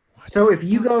 So if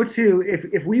you go to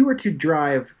if we were to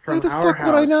drive Why from the our fuck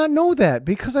would I house, not know that?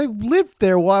 Because I lived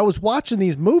there while I was watching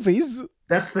these movies.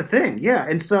 that's the thing, yeah.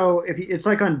 And so if it's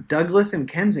like on Douglas and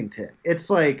Kensington,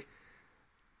 it's like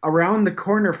around the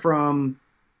corner from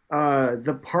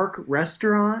the Park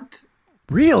Restaurant.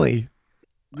 Really?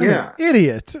 I'm Yeah, an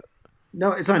idiot.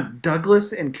 no, it's on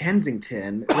Douglas and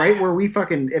Kensington, right where we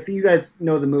fucking. If you guys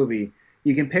know the movie,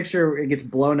 you can picture it gets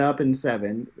blown up in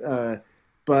Seven,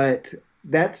 but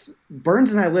that's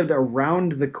Burns and I lived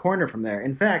around the corner from there.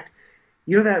 In fact,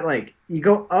 you know that like you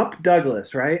go up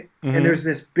Douglas, right? Mhm. And there's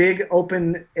this big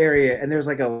open area, and there's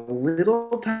like a little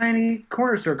tiny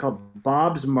corner store called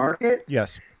Bob's Market.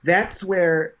 Yes. That's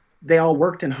where they all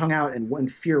worked and hung out in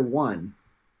Fear One.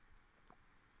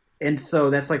 And so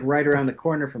that's like right around the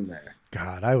corner from there.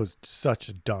 God, I was such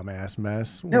a dumbass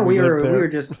mess. No, when we lived there. were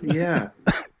just yeah.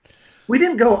 We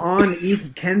didn't go on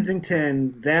East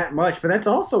Kensington that much, but that's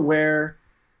also where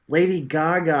Lady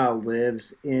Gaga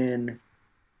lives in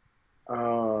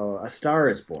A Star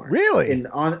Is Born. Really?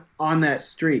 On that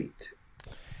street.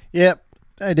 Yep.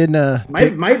 I didn't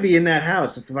Might be in that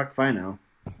house, if the fuck if I know.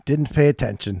 didn't pay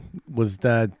attention. Was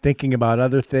thinking about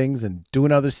other things and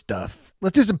doing other stuff.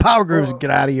 Let's do some power grooves and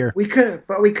get out of here. We could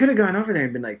have gone over there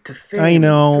and been like, to fame, I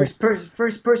know.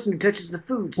 First person who touches the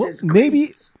food Well, says maybe,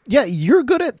 grace. yeah, you're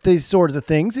good at these sorts of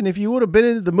things. And if you would have been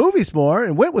into the movies more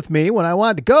and went with me when I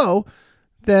wanted to go,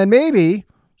 then maybe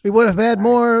we would have had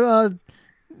more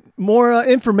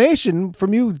information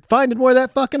from you finding where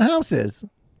that fucking house is.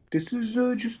 This is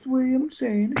just the way I'm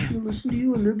saying. I should listen to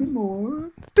you a little bit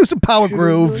more. Let's do some power Should we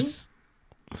grooves.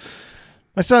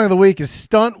 My song of the week is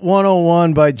Stunt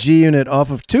 101 by G Unit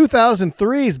off of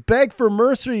 2003's Beg for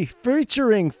Mercy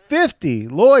featuring 50,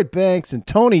 Lloyd Banks and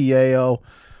Tony Yayo.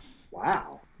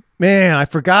 Wow. Man, I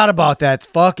forgot about that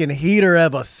fucking heater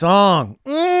of a song.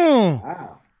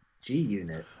 Wow. G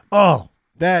Unit. Oh,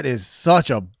 that is such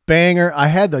a banger. I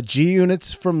had the G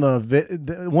Units from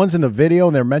the ones in the video,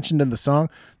 and they're mentioned in the song.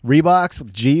 Reeboks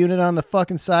with G Unit on the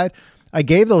fucking side. I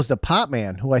gave those to Pop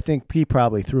Man, who I think he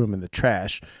probably threw them in the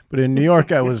trash. But in New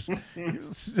York, I was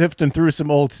sifting through some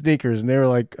old sneakers, and they were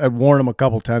like, I'd worn them a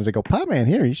couple times. I go, Pop Man,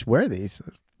 here, you should wear these.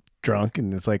 Drunk,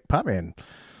 and it's like, Pop Man,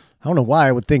 I don't know why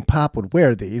I would think Pop would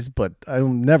wear these, but I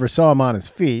never saw him on his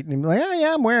feet. And he'd be like, oh,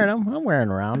 yeah, I'm wearing them. I'm wearing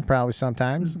them around probably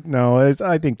sometimes. No,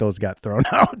 I think those got thrown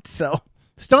out. So,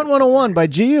 Stunt 101 by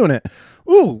G Unit.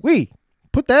 Ooh,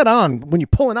 put that on when you're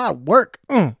pulling out of work.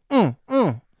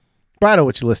 Brido,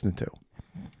 what you listening to?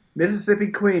 Mississippi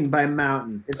Queen by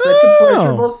Mountain. It's such a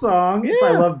pleasurable song. I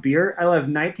Yeah. love beer. I love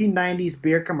 1990s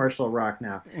beer commercial rock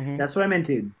now. That's what I'm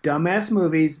into. Dumbass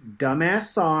movies, dumbass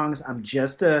songs. I'm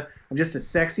just a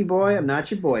sexy boy. I'm not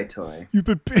your boy toy.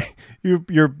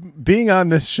 You're being on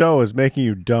this show is making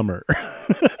you dumber,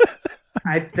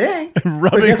 I think.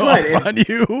 rubbing guess off what? on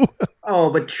you. Oh,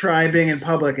 but try being in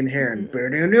public and hearing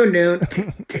no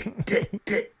tick tick tick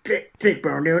tick tick tick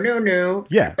no.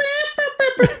 Yeah,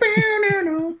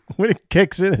 when it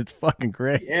kicks in, it's fucking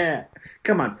great. Yeah.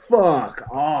 Come on, fuck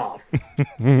off.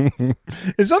 And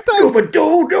sometimes Hell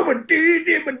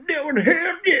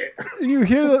yeah. you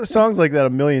hear the songs like that a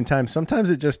million times. Sometimes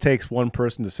it just takes one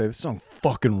person to say this song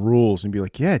fucking rules, and be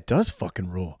like, yeah, it does fucking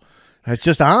rule. It's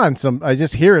just on I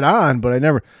just hear it on, but I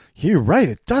never. You're right.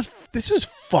 It does. This is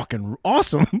fucking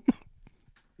awesome.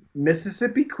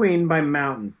 Mississippi Queen by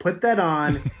Mountain. Put that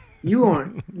on. You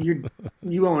won't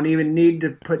even need to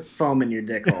put foam in your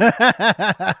dick hole.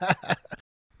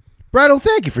 Brido,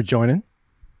 thank you for joining.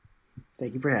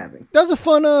 Thank you for having. That was a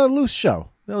fun, loose show.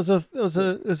 It was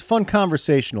a fun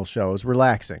conversational show. It was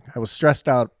relaxing. I was stressed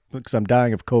out because I'm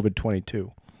dying of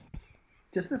COVID-22.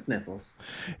 Just the sniffles.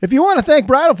 If you want to thank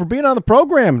Brido for being on the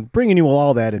program and bringing you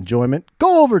all that enjoyment,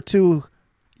 go over to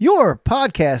your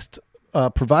podcast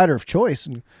provider of choice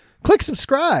and click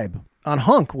subscribe on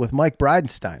Hunk with Mike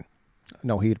Bridenstine. I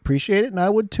know he'd appreciate it, and I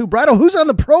would too. Brido, who's on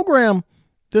the program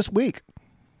this week?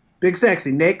 Big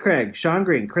Sexy, Nate Craig, Sean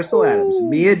Green, Crystal Adams,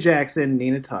 Mia Jackson,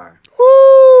 Nina Tarr.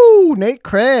 Ooh, Nate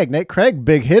Craig. Nate Craig,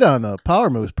 big hit on the Power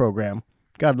Moves program.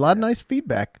 Got a lot of nice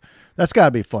feedback. That's got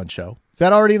to be a fun show. Is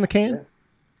that already in the can?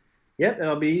 Yep,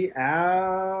 it'll be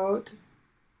out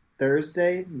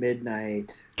Thursday,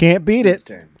 midnight. Can't beat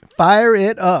Eastern. it. Fire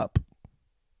it up.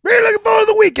 Really looking forward to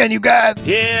the weekend, you guys.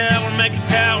 Yeah, we're making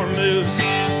power moves.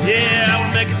 Yeah,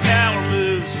 we're making power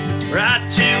moves. Right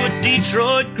to a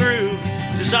Detroit groove.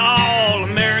 Just all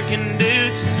American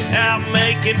dudes out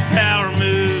making power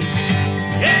moves.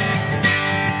 Yeah.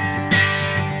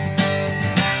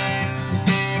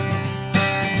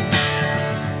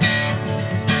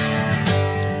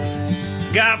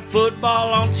 Got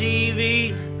football on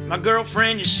TV. My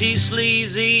girlfriend, yeah, she's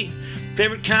sleazy.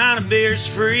 Favorite kind of beer's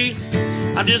free.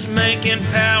 I'm just making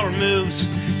power moves.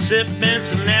 Sipping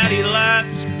some natty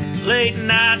lights. Late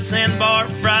nights and bar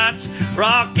frights.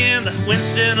 Rocking the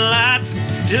Winston lights.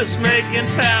 Just making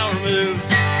power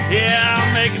moves. Yeah,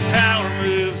 I'm making power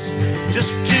moves.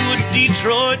 Just to a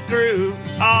Detroit groove.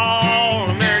 All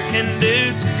American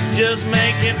dudes. Just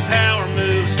making power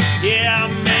moves. Yeah,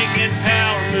 I'm making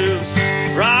power moves.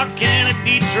 Rocking a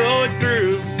Detroit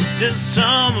groove. Just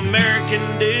some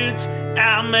American dudes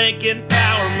out making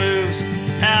power moves.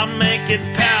 Out making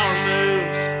power moves.